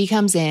she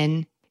comes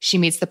in, she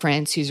meets the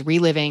prince who's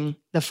reliving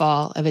the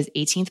fall of his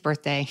 18th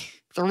birthday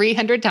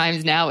 300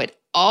 times now. It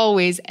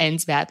always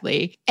ends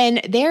badly.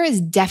 And there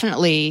is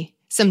definitely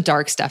some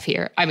dark stuff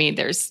here. I mean,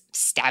 there's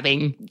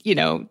stabbing,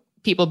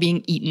 people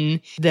being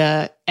eaten.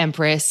 The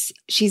empress,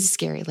 she's a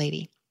scary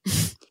lady.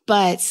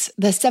 But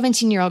the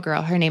 17-year-old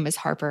girl, her name is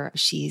Harper.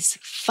 She's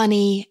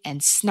funny and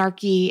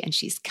snarky, and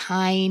she's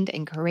kind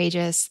and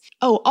courageous.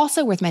 Oh,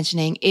 also worth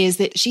mentioning is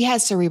that she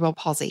has cerebral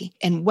palsy.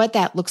 And what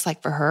that looks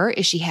like for her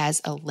is she has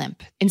a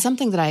limp. And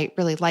something that I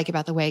really like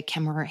about the way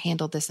Kemmerer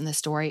handled this in the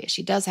story is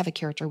she does have a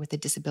character with a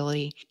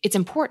disability. It's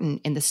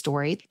important in the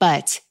story,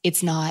 but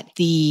it's not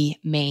the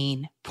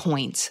main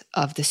point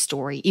of the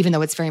story, even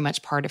though it's very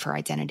much part of her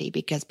identity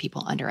because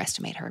people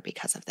underestimate her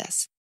because of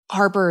this.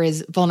 Harper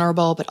is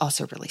vulnerable, but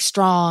also really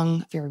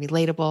strong, very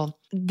relatable.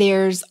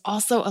 There's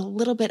also a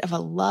little bit of a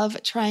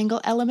love triangle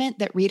element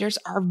that readers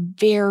are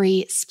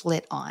very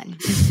split on.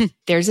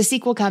 There's a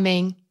sequel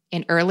coming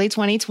in early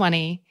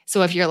 2020.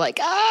 So if you're like,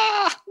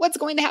 what's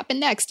going to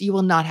happen next? You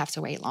will not have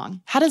to wait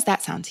long. How does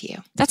that sound to you?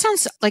 That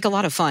sounds like a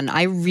lot of fun.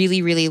 I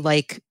really, really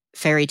like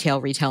fairy tale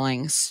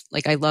retellings.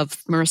 Like I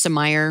love Marissa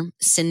Meyer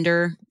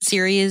Cinder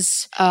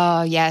series.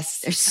 Oh,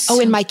 yes.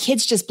 And my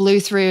kids just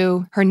blew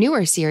through her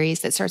newer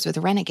series that starts with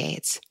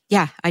Renegades.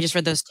 Yeah, I just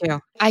read those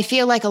too. I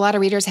feel like a lot of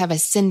readers have a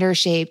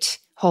cinder-shaped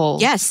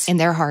hole in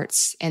their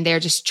hearts, and they're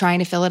just trying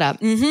to fill it up.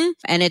 Mm-hmm.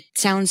 And it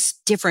sounds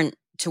different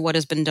to what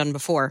has been done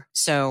before.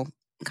 So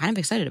I'm kind of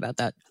excited about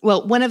that.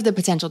 Well, one of the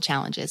potential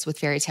challenges with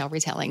fairy tale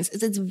retellings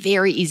is it's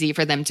very easy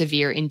for them to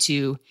veer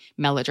into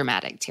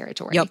melodramatic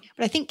territory. Yep.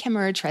 But I think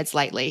Kemmerer treads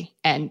lightly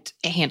and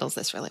it handles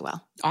this really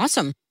well.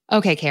 Awesome.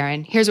 Okay,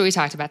 Karen, here's what we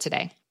talked about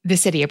today. The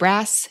City of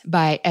Brass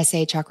by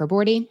S.A.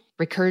 Chakraborty,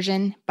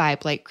 Recursion by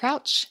Blake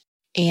Crouch,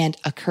 and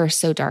A Curse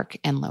So Dark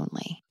and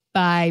Lonely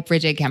by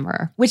Brigid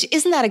Kemmerer, which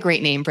isn't that a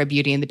great name for a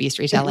Beauty and the Beast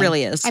retelling? It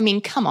really is. I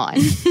mean, come on.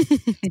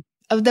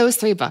 Of those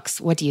 3 books,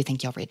 what do you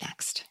think you'll read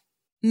next?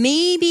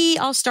 Maybe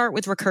I'll start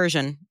with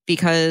Recursion.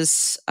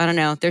 because I don't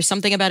know, there's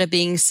something about it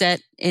being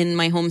set in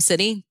my home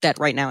city that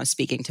right now is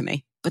speaking to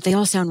me. But they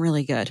all sound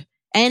really good.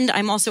 And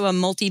I'm also a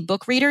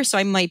multi-book reader, so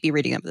I might be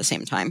reading them at the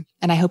same time.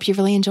 And I hope you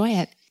really enjoy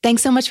it.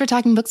 Thanks so much for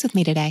talking books with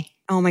me today.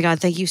 Oh my God,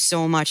 thank you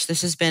so much.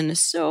 This has been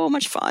so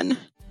much fun.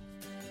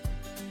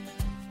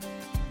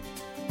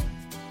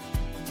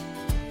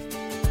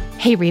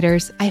 Hey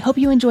readers, I hope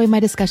you enjoyed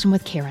my discussion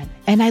with Karen,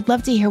 and I'd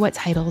love to hear what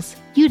titles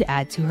you'd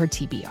add to her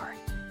TBR.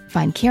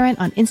 Find Karen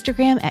on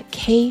Instagram at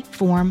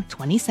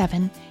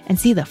kform27 and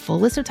see the full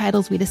list of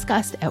titles we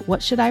discussed at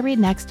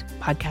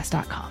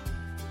whatshouldireadnextpodcast.com.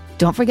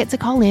 Don't forget to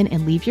call in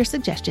and leave your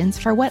suggestions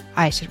for what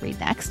I should read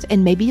next,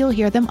 and maybe you'll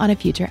hear them on a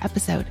future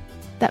episode.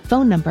 That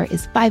phone number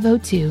is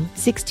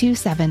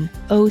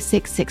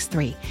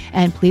 502-627-0663.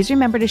 And please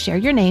remember to share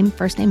your name,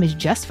 first name is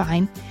just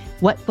fine,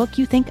 what book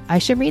you think I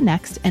should read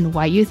next, and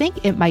why you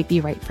think it might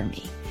be right for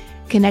me.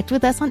 Connect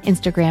with us on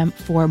Instagram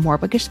for more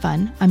bookish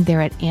fun. I'm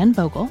there at Anne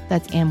Vogel,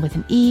 that's Anne with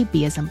an E,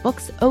 B as in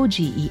books,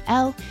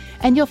 O-G-E-L,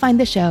 and you'll find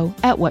the show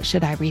at What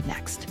Should I Read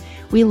Next.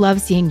 We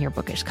love seeing your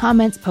bookish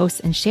comments,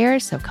 posts, and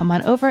shares, so come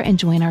on over and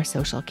join our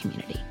social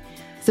community.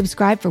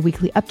 Subscribe for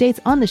weekly updates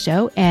on the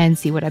show and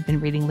see what I've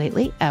been reading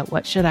lately at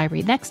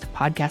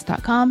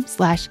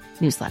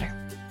whatshouldireadnextpodcast.com/newsletter.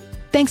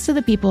 Thanks to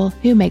the people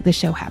who make the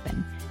show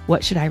happen.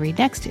 What Should I Read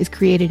Next is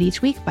created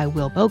each week by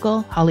Will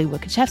Bogle, Holly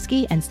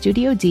Wikachevsky, and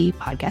Studio D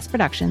Podcast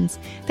Productions.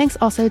 Thanks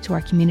also to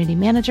our community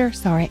manager,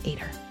 Sarah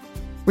Ader.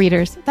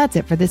 Readers, that's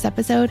it for this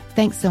episode.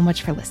 Thanks so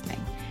much for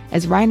listening.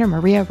 As Rainer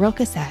Maria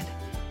Rilke said,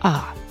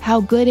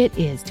 how good it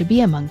is to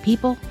be among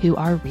people who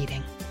are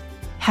reading.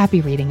 Happy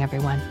reading,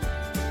 everyone.